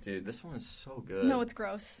Energy. Dude, this one is so good. No, it's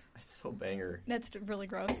gross. It's so banger. It's really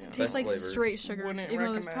gross. Yeah. It tastes Best like flavor. straight sugar. Wouldn't even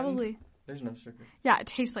though there's recommend. probably... There's no sugar. Yeah, it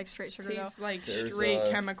tastes like straight sugar, Tastes though. like There's, straight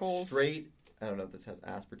chemicals. Straight, I don't know if this has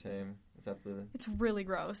aspartame. Is that the... It's really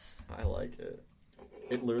gross. I like it.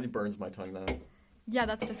 It literally burns my tongue, though. Yeah,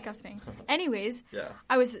 that's disgusting. Anyways, Yeah.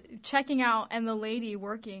 I was checking out, and the lady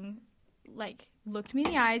working, like, looked me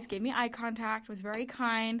in the eyes, gave me eye contact, was very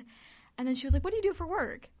kind, and then she was like, what do you do for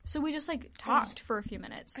work? So we just, like, talked for a few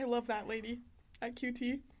minutes. I love that lady at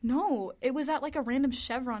QT. No, it was at, like, a random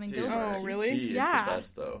Chevron in Dude, Gilbert. Oh, really? QT is Yeah. the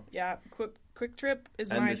best, though. Yeah, Quick Trip is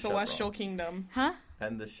And my the celestial Chevron. kingdom. Huh?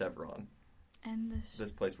 And the Chevron. And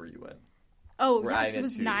This place where you went. Oh, We're yes, adding it it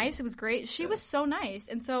was to- nice. It was great. She was so nice.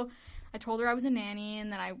 And so I told her I was a nanny,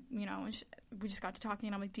 and then we just got to talking,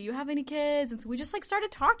 and I'm like, do you have any kids? And so we just, like,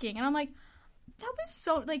 started talking, and I'm like, that was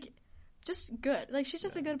so, like, just good. Like, she's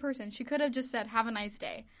just a good person. She could have just said, have a nice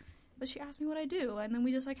day. But she asked me what I do, and then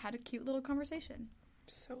we just, like, had a cute little conversation.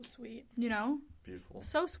 So sweet. You know? Beautiful.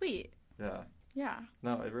 So sweet. Yeah. Yeah.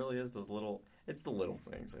 No, it really is it's the little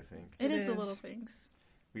things, I think. It is is. the little things.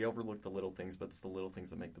 We overlook the little things, but it's the little things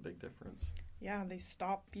that make the big difference. Yeah, they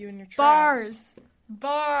stop you in your tracks.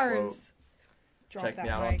 Bars. Drop Check that me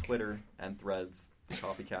out mic. on Twitter and Threads.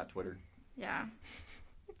 Copycat Twitter. Yeah.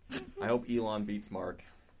 I hope Elon beats Mark.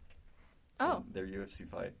 Oh, in their UFC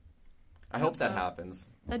fight. I hope that happens.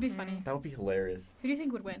 that'd be funny. That would be hilarious. Who do you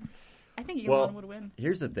think would win? I think Well, Elon would win.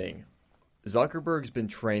 Here's the thing. Zuckerberg's been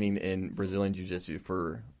training in Brazilian Jiu-Jitsu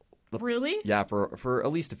for Really? Yeah, for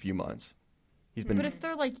at least a few months. He's been. But if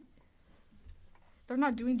they're like, they're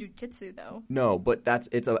not doing jujitsu though. No, but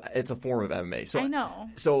it's a form of MMA. So I know.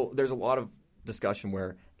 So there's a lot of discussion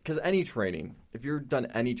where, because any training, if you're done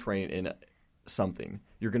any training in something,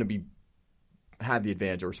 you're going to have the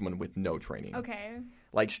advantage over someone with no training. Okay.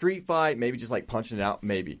 Like street fight, maybe just like punching it out,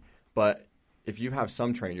 maybe. But if you have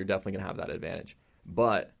some training, you're definitely going to have that advantage.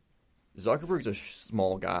 But Zuckerberg's a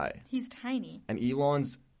small guy. He's tiny. And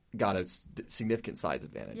Elon's got a significant size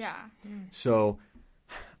advantage. Yeah. So,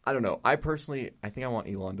 I don't know. I think I want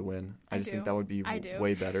Elon to win. I just think that would be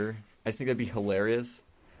way better. I just think that'd be hilarious.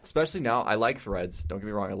 Especially now, I like Threads. Don't get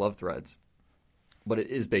me wrong, I love Threads. But it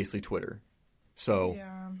is basically Twitter. So,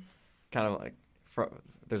 kind of like,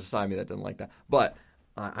 there's a side of me that doesn't like that. But,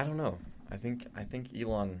 I don't know. I think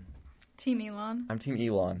Elon... Team Elon. I'm Team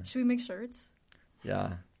Elon. Should we make shirts?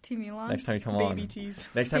 Yeah. Team Elon. Next time you come on. Baby tees.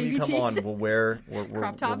 Next time you come on, we'll wear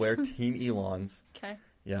Crop tops. we'll wear Team Elons. Okay.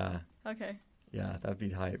 Yeah. Okay. Yeah, that'd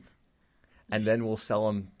be hype. And then we'll sell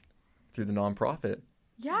them through the nonprofit.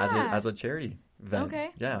 Yeah. As a charity event. Okay.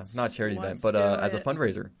 Yeah, not a charity event, Let's but do as a it.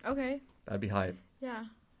 fundraiser. Okay. That'd be hype. Yeah.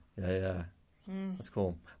 Yeah. That's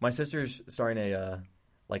cool. My sister's starting a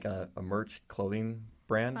merch clothing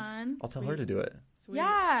brand. Fun. I'll tell her to do it. Sweet.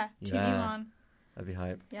 Yeah. Team Yeah. Elon. That'd be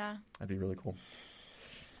hype. Yeah. That'd be really cool.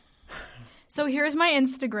 So here's my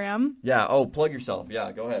Instagram. Yeah. Oh, plug yourself.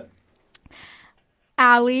 Yeah, go ahead.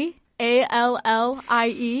 Allie,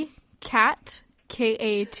 Allie, Cat,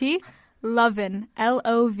 Kat, Lovin,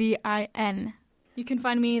 Lovin. You can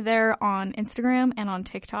find me there on Instagram and on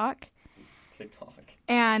TikTok. TikTok.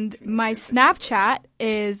 And my Snapchat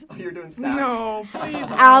is Oh, you're doing Snap. No, please.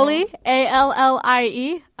 Allie,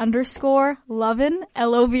 Allie _ Lovin,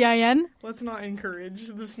 Lovin. Let's not encourage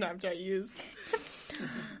the Snapchat use.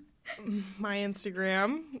 My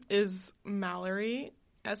Instagram is Mallory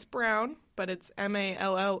S. Brown, but it's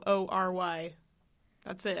Mallory.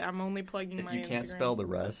 That's it. I'm only plugging If my you can't Instagram. spell the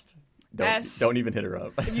rest, S. don't even hit her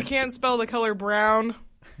up. If you can't spell the color brown,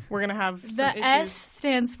 we're going to have some The issues. S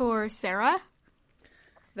stands for Sarah.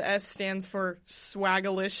 The S stands for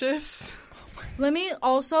swagalicious.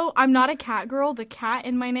 I'm not a cat girl. The cat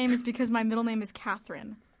in my name is because my middle name is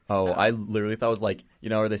Catherine. Oh, So- I literally thought it was like,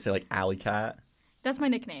 where they say like Alley Cat. That's my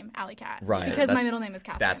nickname, Alley Cat. Right. Because my That's- middle name is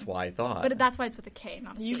Catherine. That's why I thought. But that's why it's with a K,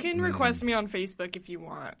 not a C. You can request me on Facebook if you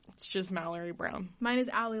want. It's just Mallory Brown. Mine is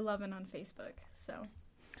Allie Lovin on Facebook. So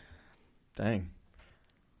Dang.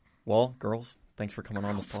 Well, girls, thanks for coming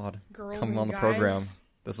on the pod. Girls coming and on the guys. program.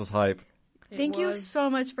 This was hype. thank you was so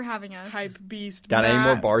much for having us. Hype beast. Got any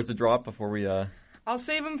more Matt. bars to drop before we I'll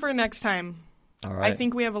save them for next time. All right. I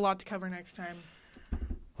think we have a lot to cover next time.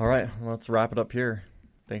 All right, well, let's wrap it up here.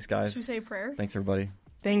 Thanks, guys. Should we say a prayer? Thanks, everybody.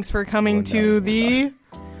 Thanks for coming Well, to no, the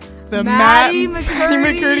Maddie Matt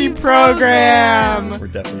McCurdy McCurdy program. We're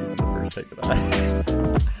definitely using the first take of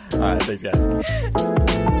that. All right, thanks,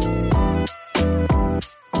 guys.